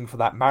training for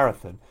that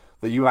marathon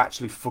that you've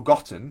actually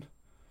forgotten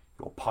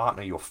your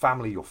partner, your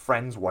family, your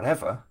friends,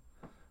 whatever.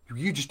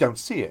 You just don't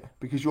see it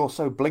because you're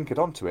so blinkered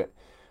onto it.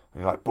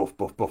 And you're like, buff,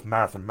 buff, buff,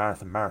 marathon,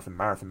 marathon, marathon,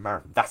 marathon,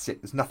 marathon. That's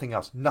it. There's nothing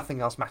else.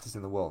 Nothing else matters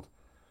in the world.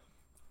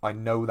 I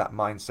know that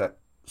mindset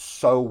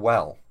so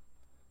well.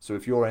 So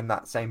if you're in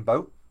that same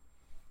boat,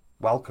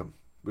 welcome.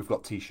 We've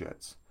got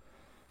t-shirts.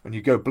 And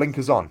you go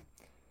blinkers on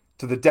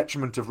to the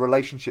detriment of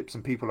relationships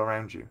and people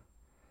around you.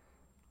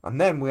 And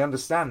then we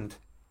understand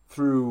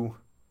through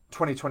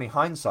 2020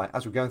 hindsight,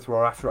 as we're going through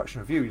our after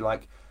action review, you're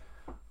like,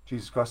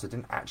 Jesus Christ, I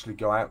didn't actually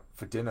go out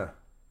for dinner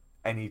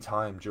any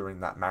time during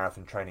that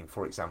marathon training,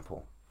 for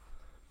example.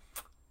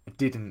 I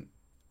didn't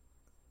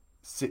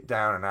sit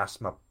down and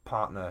ask my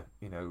partner,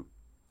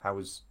 how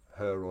was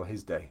her or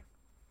his day.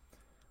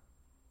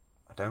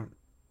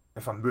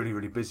 If I'm really,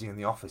 really busy in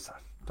the office, I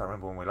don't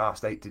remember when we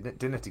last ate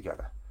dinner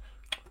together.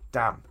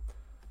 Damn.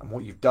 And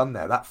what you've done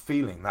there, that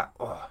feeling, that,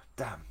 oh,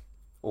 damn.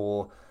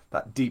 Or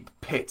that deep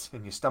pit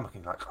in your stomach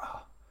and you're like,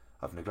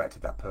 I've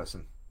neglected that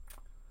person.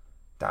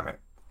 Damn it.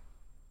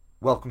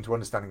 Welcome to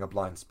understanding a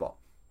blind spot.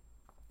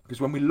 Because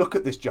when we look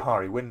at this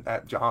Johari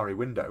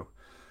window,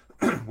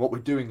 what we're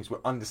doing is we're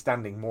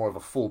understanding more of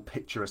a full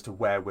picture as to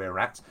where we're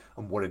at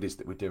and what it is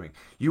that we're doing.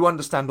 You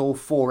understand all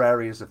 4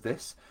 areas of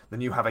this,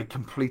 then you have a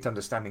complete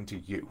understanding to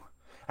you.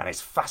 And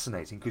it's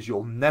fascinating because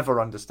you'll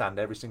never understand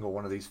every single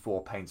one of these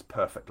 4 paints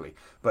perfectly.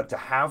 But to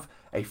have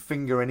a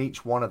finger in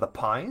each one of the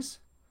pies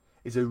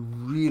is a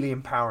really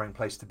empowering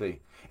place to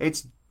be.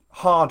 It's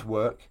hard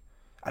work,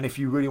 and if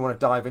you really want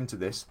to dive into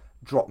this,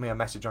 drop me a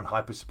message on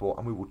Hyper Support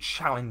and we will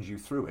challenge you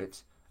through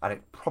it. And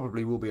it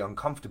probably will be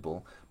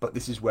uncomfortable, but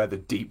this is where the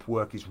deep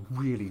work is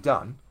really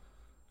done.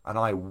 And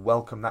I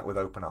welcome that with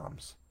open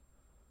arms.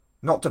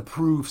 Not to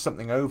prove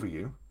something over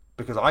you,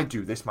 because I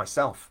do this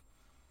myself.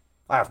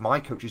 I have my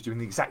coaches doing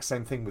the exact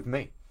same thing with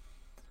me.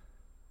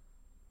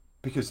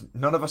 Because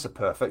none of us are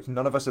perfect,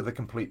 none of us are the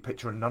complete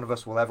picture, and none of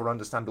us will ever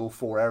understand all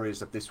 4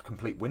 areas of this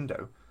complete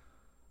window.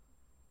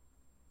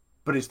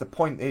 But the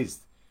point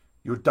is,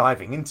 you're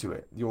diving into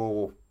it.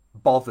 You're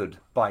bothered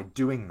by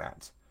doing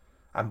that.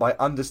 And by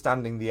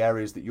understanding the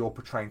areas that you're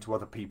portraying to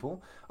other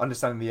people,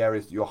 understanding the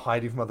areas that you're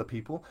hiding from other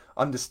people,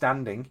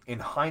 understanding, in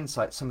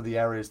hindsight, some of the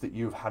areas that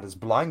you've had as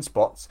blind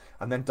spots,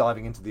 and then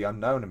diving into the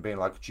unknown and being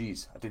like,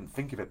 geez, I didn't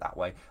think of it that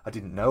way. I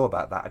didn't know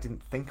about that. I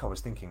didn't think I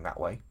was thinking that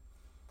way.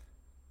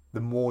 The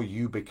more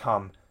you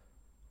become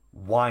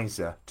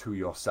wiser to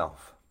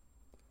yourself.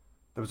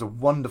 There was a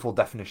wonderful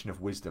definition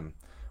of wisdom,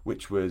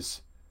 which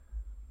was,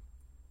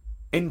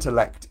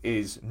 intellect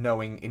is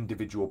knowing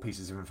individual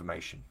pieces of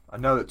information. I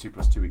know that 2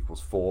 + 2 =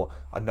 4.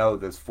 I know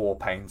there's 4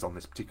 panes on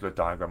this particular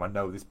diagram. I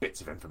know there's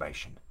bits of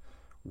information.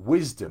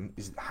 Wisdom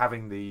is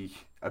having the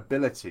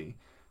ability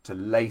to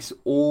lace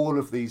all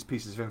of these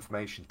pieces of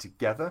information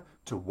together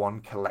to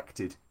one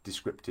collected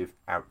descriptive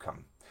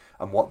outcome.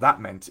 And what that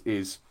meant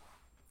is,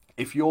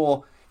 if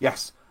you're,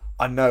 yes,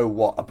 I know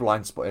what a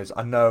blind spot is.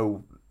 I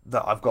know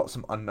that I've got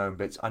some unknown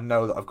bits. I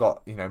know that I've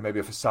got, maybe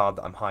a facade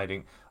that I'm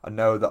hiding. I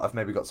know that I've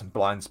maybe got some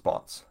blind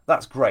spots.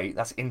 That's great.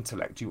 That's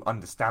intellect. You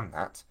understand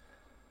that.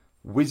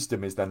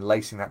 Wisdom is then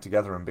lacing that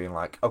together and being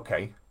like,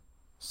 okay,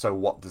 so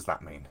what does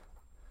that mean?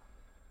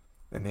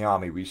 In the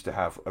army, we used to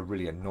have a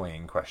really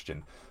annoying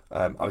question.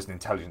 I was an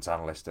intelligence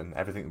analyst, and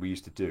everything that we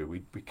used to do,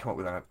 we'd come up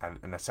with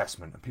an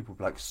assessment, and people would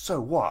be like,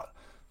 so what?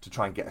 To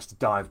try and get us to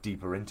dive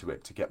deeper into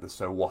it, to get the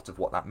so what of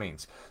what that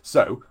means.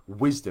 So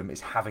wisdom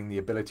is having the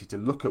ability to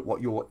look at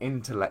what your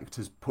intellect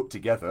has put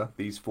together,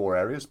 these 4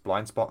 areas,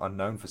 blind spot,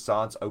 unknown,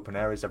 facades, open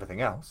areas,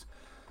 everything else,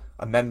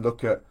 and then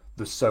look at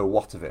the so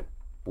what of it.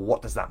 Well,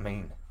 what does that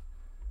mean?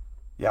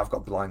 Yeah, I've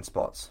got blind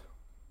spots.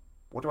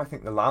 What do I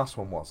think the last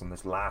one was on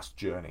this last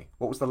journey?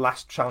 What was the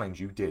last challenge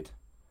you did?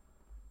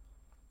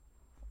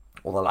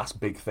 Or the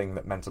last big thing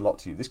that meant a lot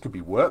to you? This could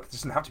be work.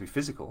 This doesn't have to be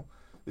physical.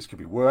 This could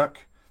be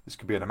work. This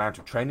could be an amount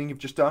of training you've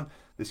just done.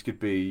 This could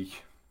be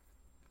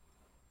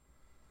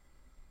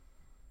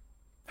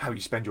how you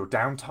spend your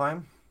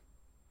downtime.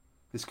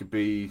 This could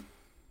be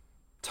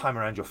time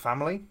around your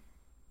family.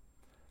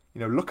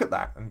 Look at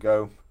that and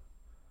go,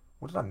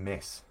 what did I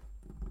miss?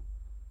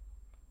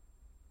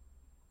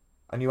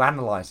 And you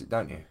analyse it,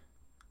 don't you?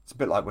 It's a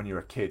bit like when you're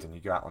a kid and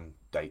you go out on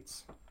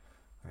dates.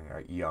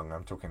 You're young,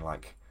 I'm talking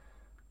like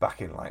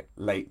back in like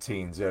late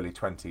teens, early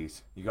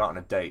 20s. You go out on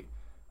a date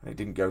and it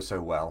didn't go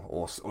so well,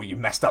 or you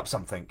messed up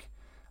something,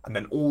 and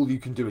then all you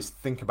can do is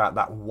think about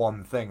that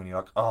one thing, and you're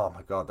like, oh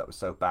my god, that was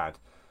so bad.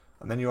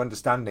 And then you're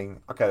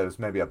understanding, okay, there was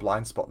maybe a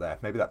blind spot there.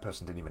 Maybe that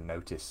person didn't even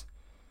notice,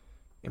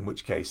 in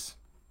which case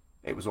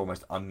it was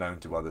almost unknown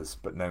to others,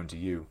 but known to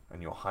you,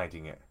 and you're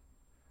hiding it.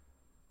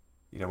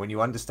 When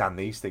you understand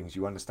these things,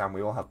 you understand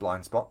we all have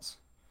blind spots.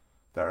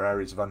 There are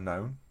areas of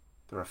unknown.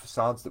 There are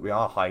facades that we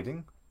are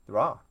hiding. There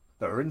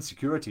are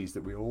insecurities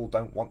that we all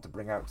don't want to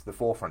bring out to the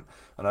forefront.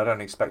 And I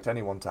don't expect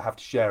anyone to have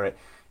to share it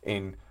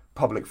in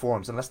public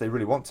forums unless they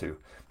really want to.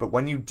 But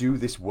when you do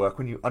this work,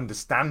 when you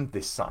understand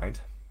this side,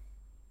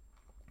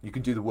 you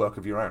can do the work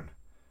of your own,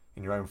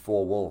 in your own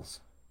 4 walls.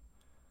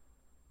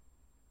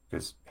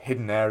 Because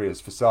hidden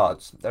areas,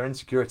 facades, they're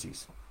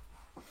insecurities.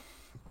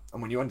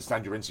 And when you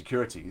understand your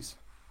insecurities,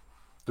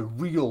 the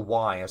real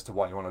why as to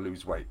why you want to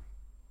lose weight,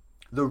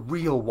 the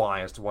real why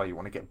as to why you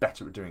want to get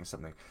better at doing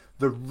something,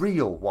 the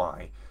real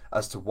why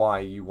as to why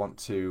you want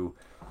to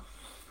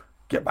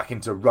get back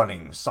into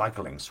running,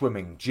 cycling,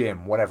 swimming,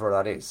 gym, whatever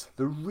that is,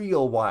 the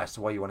real why as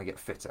to why you want to get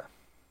fitter.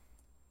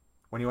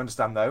 When you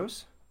understand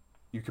those,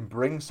 you can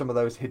bring some of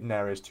those hidden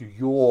areas to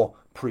your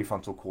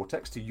prefrontal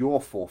cortex, to your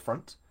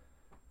forefront,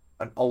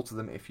 and alter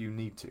them if you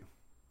need to.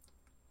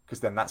 Because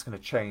then that's going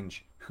to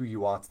change who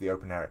you are to the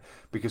open area.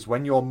 Because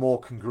when you're more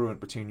congruent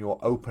between your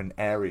open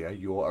area,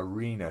 your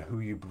arena, who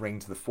you bring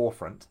to the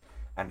forefront,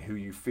 and who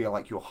you feel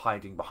like you're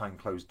hiding behind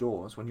closed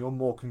doors, when you're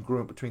more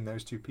congruent between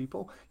those 2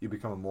 people, you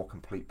become a more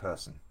complete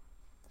person.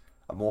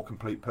 A more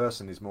complete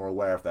person is more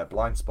aware of their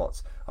blind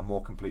spots. A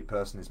more complete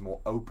person is more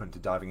open to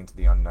diving into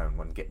the unknown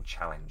when getting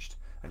challenged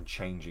and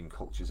changing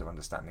cultures of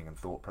understanding and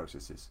thought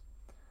processes.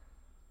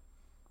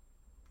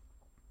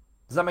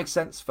 Does that make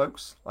sense,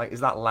 folks?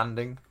 Is that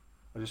landing?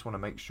 I just want to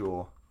make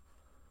sure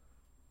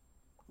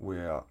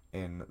we're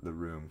in the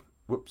room.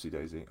 Whoopsie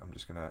daisy.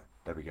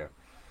 There we go.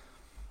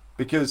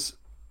 Because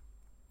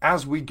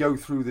as we go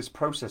through this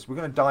process, we're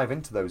going to dive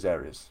into those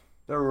areas.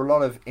 There are a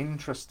lot of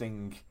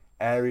interesting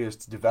areas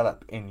to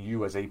develop in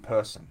you as a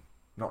person,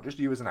 not just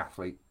you as an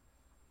athlete.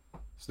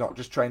 It's not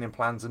just training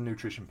plans and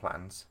nutrition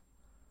plans.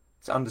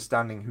 It's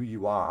understanding who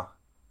you are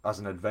as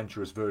an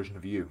adventurous version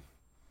of you,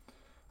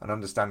 and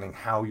understanding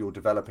how you're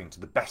developing to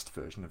the best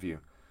version of you.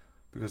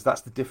 Because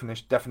that's the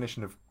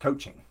definition of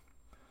coaching.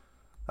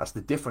 That's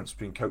the difference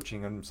between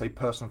coaching and, say,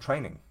 personal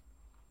training.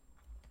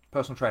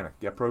 Personal trainer,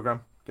 get a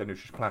program, get a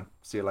nutrition plan,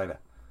 see you later.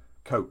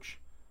 Coach,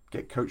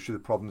 get coached through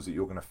the problems that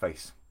you're going to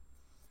face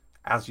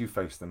as you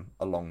face them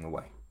along the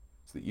way,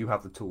 so that you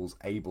have the tools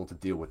able to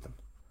deal with them.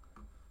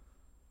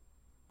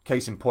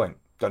 Case in point,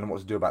 don't know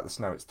what to do about the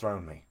snow, it's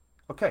thrown me.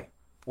 Okay,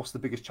 what's the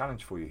biggest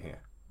challenge for you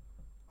here?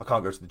 I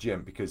can't go to the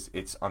gym because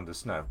it's under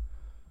snow.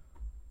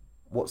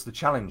 What's the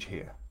challenge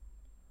here?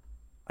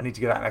 I need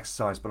to get out and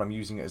exercise, but I'm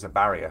using it as a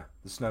barrier.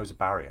 The snow's a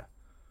barrier.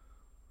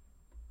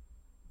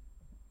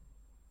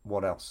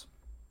 What else?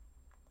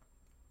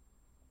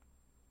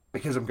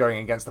 Because I'm going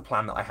against the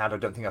plan that I had, I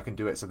don't think I can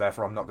do it, so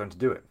therefore I'm not going to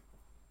do it.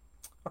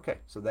 Okay,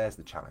 so there's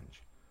the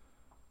challenge.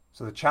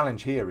 So the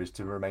challenge here is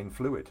to remain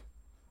fluid,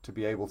 to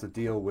be able to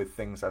deal with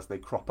things as they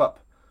crop up.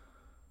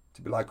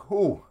 To be like,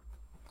 oh,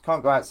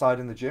 can't go outside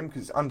in the gym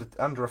because it's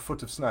under a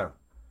foot of snow.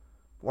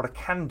 What I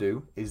can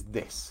do is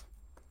this.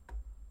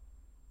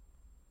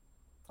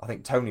 I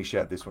think Tony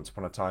shared this once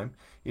upon a time.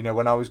 You know,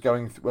 when I was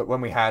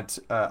when we had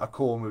a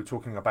call and we were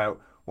talking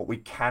about what we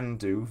can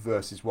do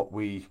versus what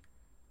we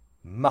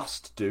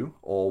must do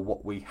or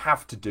what we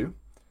have to do.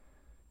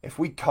 If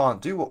we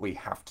can't do what we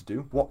have to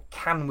do, what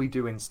can we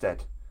do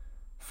instead?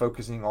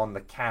 Focusing on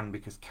the can,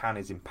 because can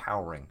is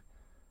empowering.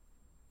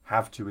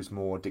 Have to is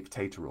more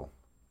dictatorial.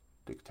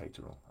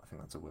 Dictatorial, I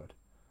think that's a word.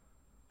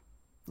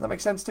 Does that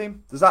make sense,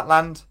 team? Does that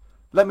land?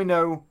 Let me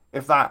know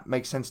if that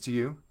makes sense to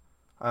you.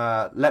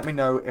 Let me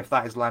know if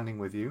that is landing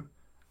with you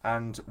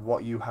and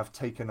what you have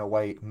taken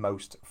away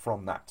most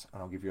from that.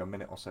 And I'll give you a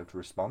minute or so to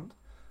respond.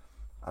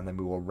 And then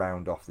we will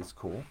round off this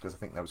call, because I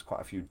think there was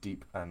quite a few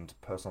deep and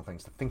personal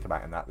things to think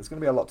about in that. There's going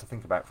to be a lot to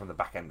think about from the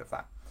back end of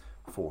that,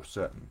 for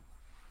certain.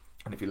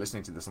 And if you're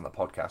listening to this on the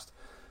podcast,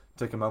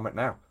 take a moment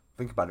now.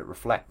 Think about it.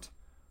 Reflect.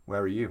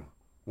 Where are you?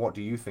 What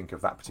do you think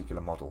of that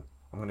particular model?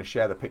 I'm going to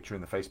share the picture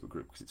in the Facebook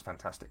group because it's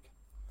fantastic.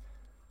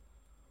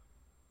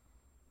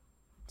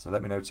 So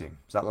let me know, team.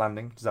 Is that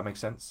landing? Does that make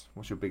sense?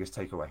 What's your biggest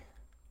takeaway?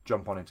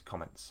 Jump on into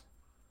comments.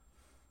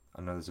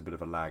 I know there's a bit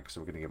of a lag, so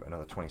we're going to give it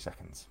another 20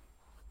 seconds.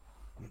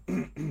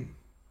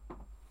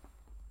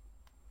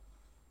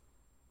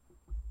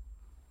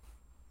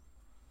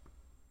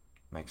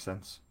 Makes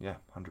sense? Yeah,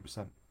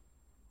 100%.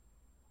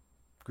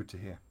 Good to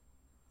hear.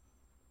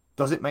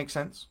 Does it make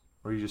sense?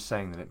 Or are you just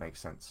saying that it makes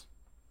sense?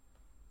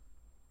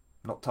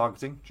 Not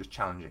targeting, just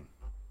challenging.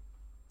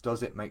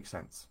 Does it make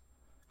sense?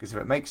 Because if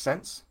it makes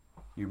sense,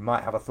 you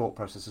might have a thought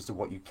process as to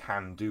what you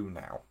can do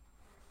now.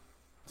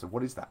 So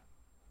what is that?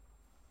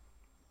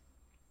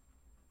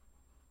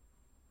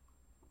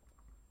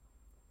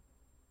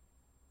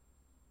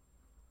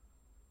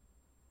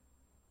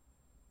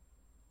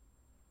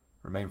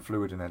 Remain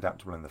fluid and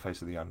adaptable in the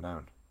face of the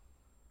unknown,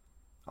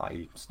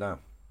 i.e. snow.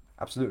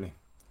 Absolutely.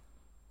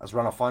 As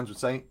Ranulph Fiennes would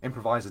say,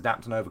 improvise,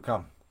 adapt and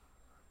overcome.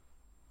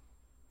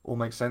 All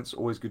makes sense.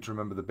 Always good to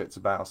remember the bits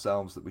about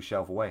ourselves that we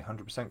shelve away.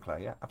 100%, Claire.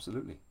 Yeah,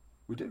 absolutely.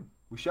 We do.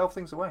 We shelve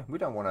things away. We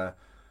don't want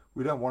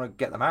to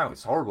get them out.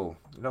 It's horrible.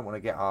 We don't want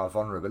to get our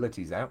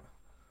vulnerabilities out.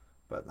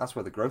 But that's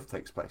where the growth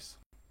takes place.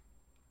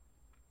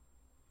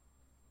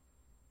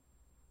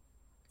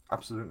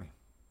 Absolutely.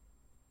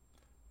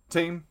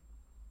 Team,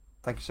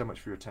 thank you so much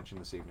for your attention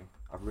this evening.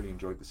 I've really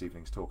enjoyed this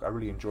evening's talk. I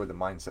really enjoyed the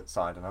mindset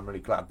side, and I'm really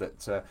glad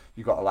that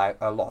you got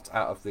a lot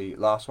out of the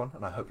last one,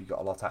 and I hope you got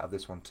a lot out of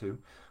this one too,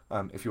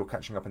 if you're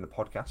catching up in the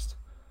podcast.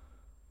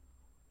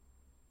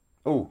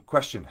 Oh,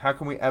 question. How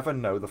can we ever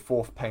know the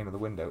fourth pane of the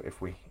window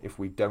if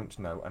we don't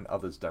know and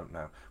others don't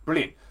know?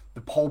 Brilliant.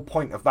 The whole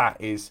point of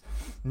that is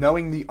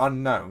knowing the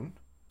unknown.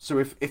 So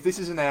if this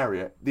is an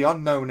area, the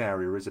unknown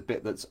area is a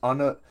bit that's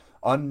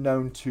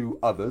unknown to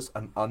others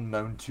and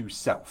unknown to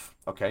self.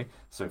 Okay,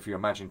 so if you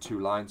imagine two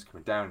lines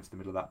coming down into the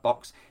middle of that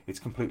box, it's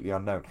completely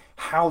unknown.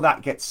 How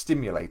that gets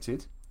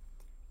stimulated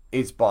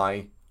is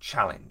by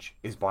challenge,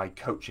 is by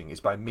coaching, is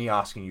by me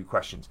asking you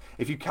questions.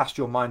 If you cast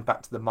your mind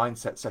back to the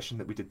mindset session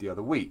that we did the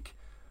other week,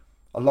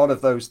 a lot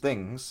of those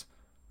things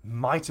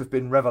might have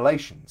been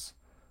revelations.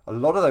 A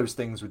lot of those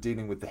things were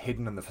dealing with the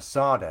hidden and the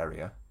facade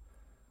area,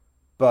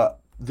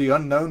 but the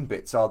unknown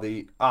bits are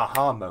the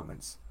aha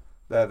moments.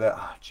 They're the,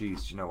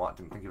 geez, you know what, I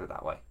didn't think of it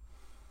that way.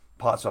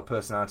 Parts of our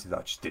personality that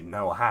I just didn't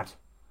know I had.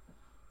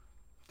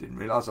 Didn't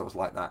realise I was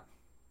like that.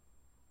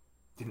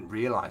 Didn't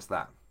realise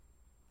that.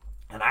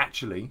 And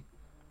actually,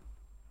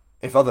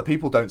 if other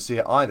people don't see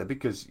it either,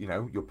 because, you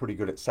know, you're pretty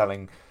good at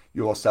selling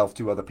yourself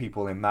to other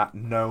people in that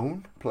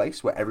known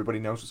place where everybody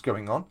knows what's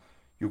going on,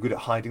 you're good at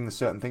hiding the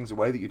certain things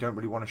away that you don't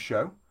really want to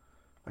show,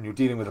 and you're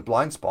dealing with the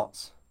blind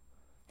spots,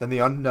 then the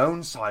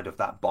unknown side of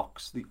that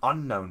box, the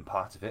unknown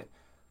part of it,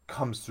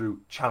 comes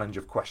through challenge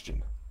of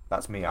question.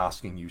 That's me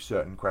asking you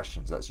certain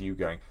questions. That's you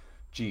going,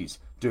 geez,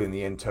 doing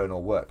the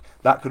internal work.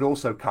 That could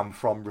also come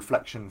from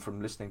reflection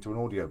from listening to an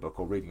audiobook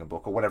or reading a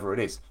book or whatever it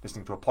is,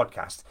 listening to a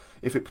podcast.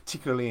 If it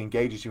particularly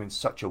engages you in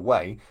such a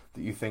way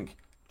that you think,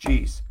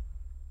 geez,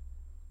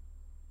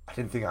 I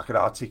didn't think I could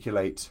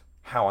articulate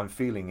how I'm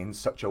feeling in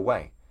such a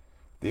way.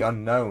 The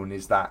unknown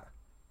is that,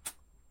 I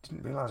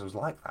didn't realise I was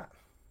like that.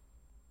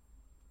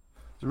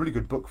 It's a really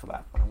good book for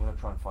that. I'm going to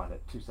try and find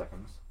it. 2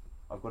 seconds.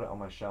 I've got it on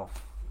my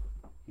shelf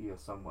here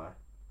somewhere.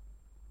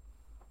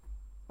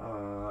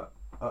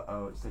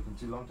 It's taking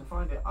too long to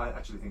find it. I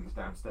actually think it's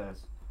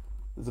downstairs.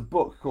 There's a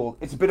book called,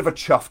 it's a bit of a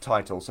chuff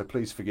title, so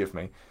please forgive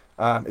me.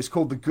 It's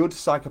called The Good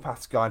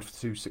Psychopath's Guide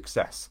to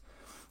Success.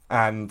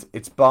 And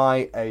it's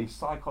by a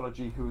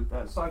psychologist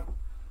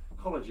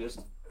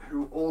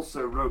who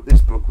also wrote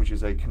this book, which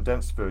is a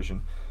condensed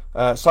version.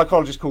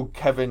 Psychologist called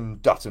Kevin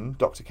Dutton,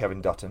 Dr.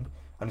 Kevin Dutton,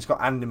 and it's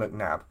got Andy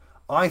McNabb.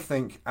 I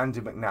think Andy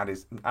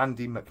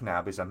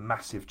McNabb is a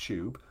massive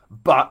tube,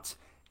 but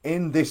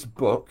in this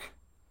book,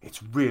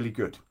 it's really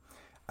good.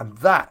 And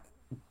that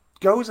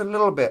goes a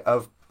little bit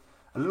of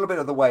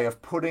the way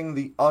of putting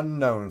the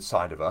unknown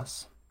side of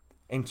us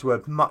into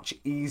a much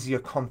easier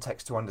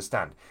context to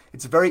understand.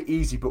 It's a very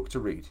easy book to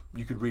read.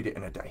 You could read it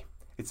in a day.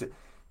 It's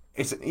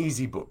an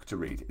easy book to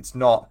read. It's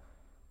not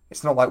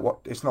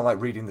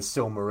like reading the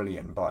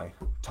Silmarillion by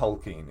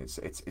Tolkien.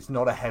 It's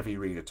not a heavy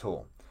read at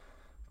all.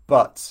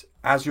 But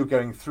as you're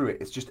going through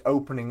it, it's just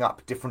opening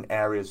up different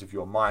areas of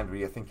your mind where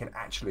you're thinking,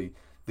 actually,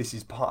 this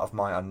is part of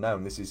my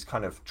unknown. This is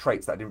kind of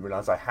traits that I didn't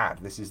realize I had.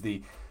 This is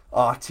the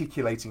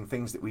articulating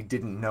things that we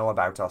didn't know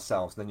about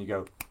ourselves. Then you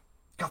go,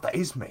 God, that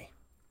is me.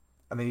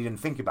 And then you didn't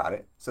think about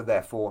it, so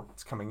therefore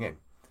it's coming in.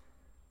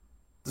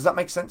 Does that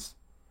make sense?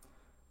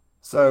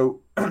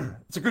 So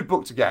it's a good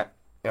book to get.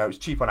 It's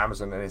cheap on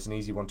Amazon and it's an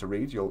easy one to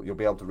read. You'll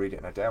be able to read it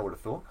in a day, I would have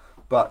thought.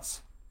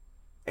 But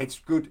it's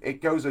good.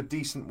 It goes a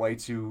decent way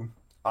to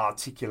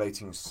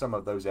articulating some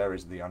of those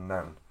areas of the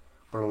unknown.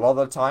 But a lot of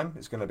the time,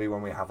 it's going to be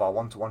when we have our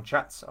one-to-one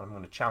chats. I'm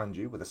going to challenge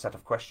you with a set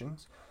of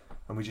questions,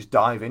 and we just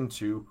dive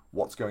into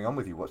what's going on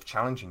with you, what's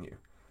challenging you.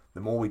 The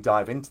more we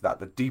dive into that,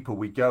 the deeper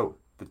we go,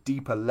 the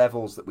deeper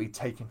levels that we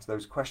take into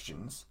those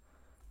questions,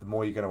 the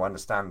more you're going to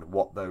understand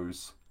what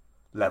those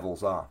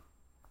levels are.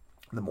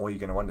 The more you're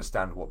going to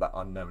understand what that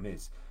unknown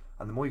is,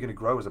 and the more you're going to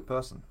grow as a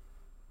person.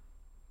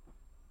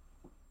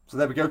 So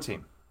there we go,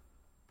 team.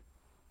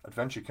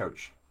 Adventure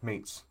Coach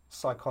meets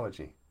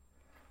psychology.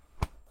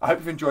 I hope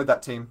you've enjoyed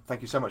that, team.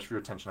 Thank you so much for your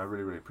attention. I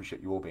really, really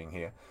appreciate you all being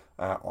here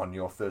on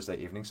your Thursday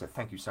evening. So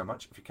thank you so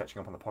much. If you're catching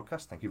up on the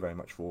podcast, thank you very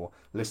much for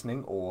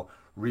listening or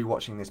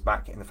rewatching this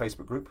back in the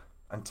Facebook group.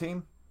 And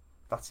team,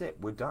 that's it.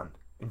 We're done.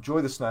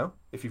 Enjoy the snow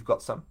if you've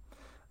got some.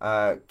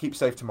 Keep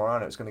safe tomorrow. I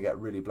know it's going to get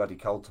really bloody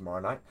cold tomorrow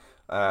night.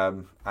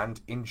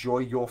 And enjoy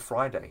your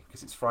Friday,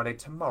 because it's Friday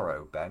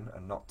tomorrow, Ben,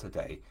 and not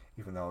today,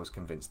 even though I was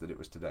convinced that it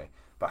was today.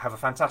 But have a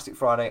fantastic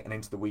Friday and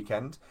into the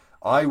weekend.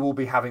 I will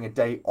be having a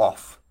day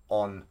off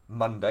on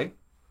Monday,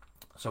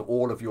 so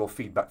all of your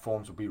feedback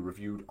forms will be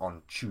reviewed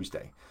on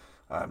Tuesday.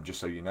 Just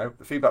so you know,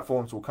 the feedback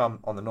forms will come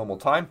on the normal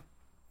time.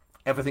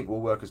 Everything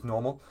will work as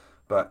normal,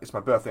 but it's my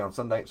birthday on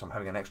Sunday, so I'm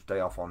having an extra day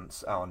off on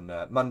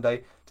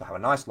Monday to have a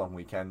nice long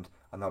weekend,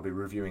 and I'll be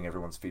reviewing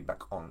everyone's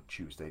feedback on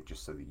Tuesday,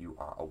 just so that you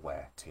are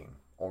aware, team.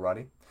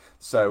 Alrighty?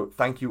 So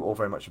thank you all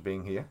very much for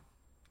being here.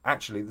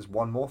 Actually, there's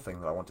one more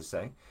thing that I want to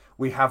say.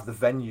 We have the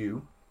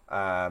venue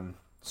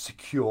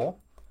secure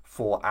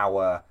for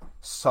our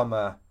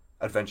summer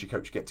Adventure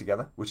Coach get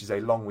together, which is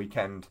a long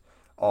weekend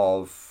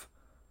of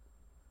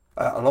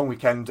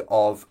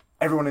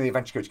everyone in the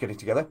Adventure Coach getting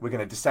together. We're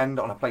going to descend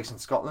on a place in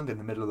Scotland in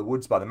the middle of the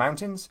woods by the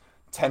mountains,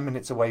 10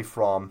 minutes away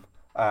from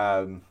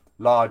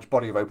large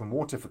body of open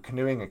water for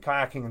canoeing and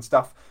kayaking and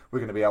stuff. We're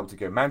going to be able to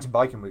go mountain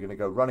biking. We're going to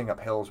go running up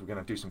hills. We're going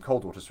to do some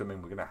cold water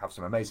swimming. We're going to have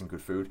some amazing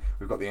good food.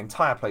 We've got the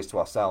entire place to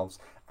ourselves,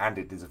 and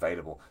it is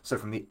available. So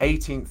from the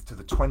 18th to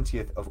the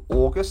 20th of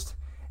August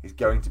is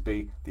going to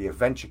be the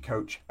Adventure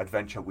Coach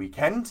Adventure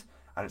Weekend,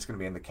 and it's going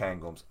to be in the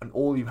Cairngorms. And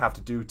all you have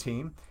to do,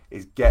 team,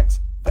 is get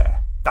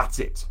there. That's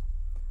it.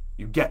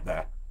 You get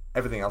there.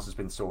 Everything else has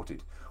been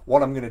sorted.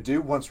 What I'm going to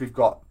do, once we've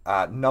got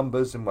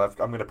numbers, and I'm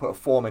going to put a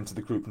form into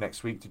the group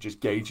next week to just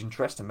gauge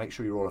interest and make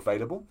sure you're all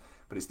available.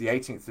 But it's the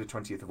 18th to the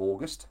 20th of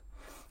August.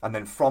 And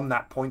then from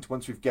that point,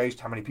 once we've gauged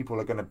how many people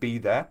are going to be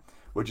there,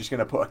 we're just going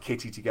to put a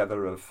kitty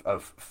together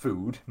of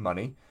food,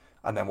 money,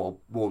 and then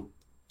we'll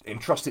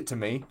entrust it to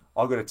me.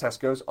 I'll go to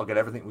Tesco's. I'll get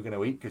everything we're going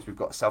to eat because we've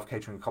got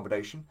self-catering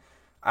accommodation.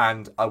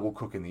 And I will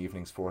cook in the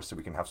evenings for us so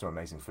we can have some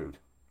amazing food.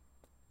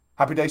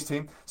 Happy days,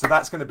 team. So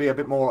that's going to be a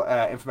bit more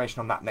information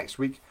on that next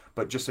week.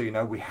 But just so you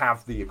know, we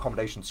have the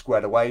accommodation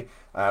squared away.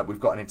 We've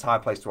got an entire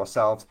place to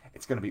ourselves.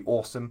 It's going to be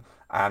awesome.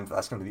 And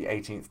that's going to be the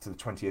 18th to the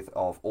 20th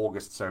of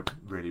August. So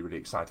really, really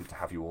excited to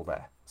have you all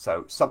there.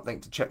 So something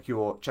to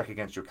check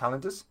against your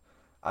calendars.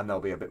 And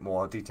there'll be a bit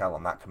more detail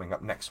on that coming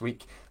up next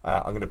week.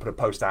 I'm going to put a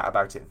post out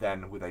about it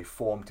then with a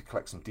form to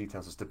collect some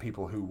details as to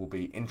people who will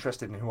be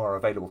interested and who are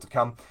available to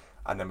come.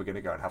 And then we're going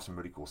to go and have some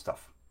really cool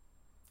stuff.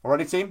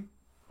 Alrighty, team?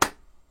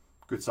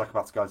 Good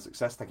Psychopath's Guide to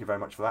Success. Thank you very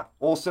much for that.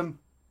 Awesome.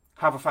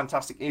 Have a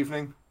fantastic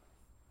evening.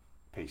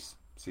 Peace.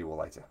 See you all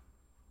later.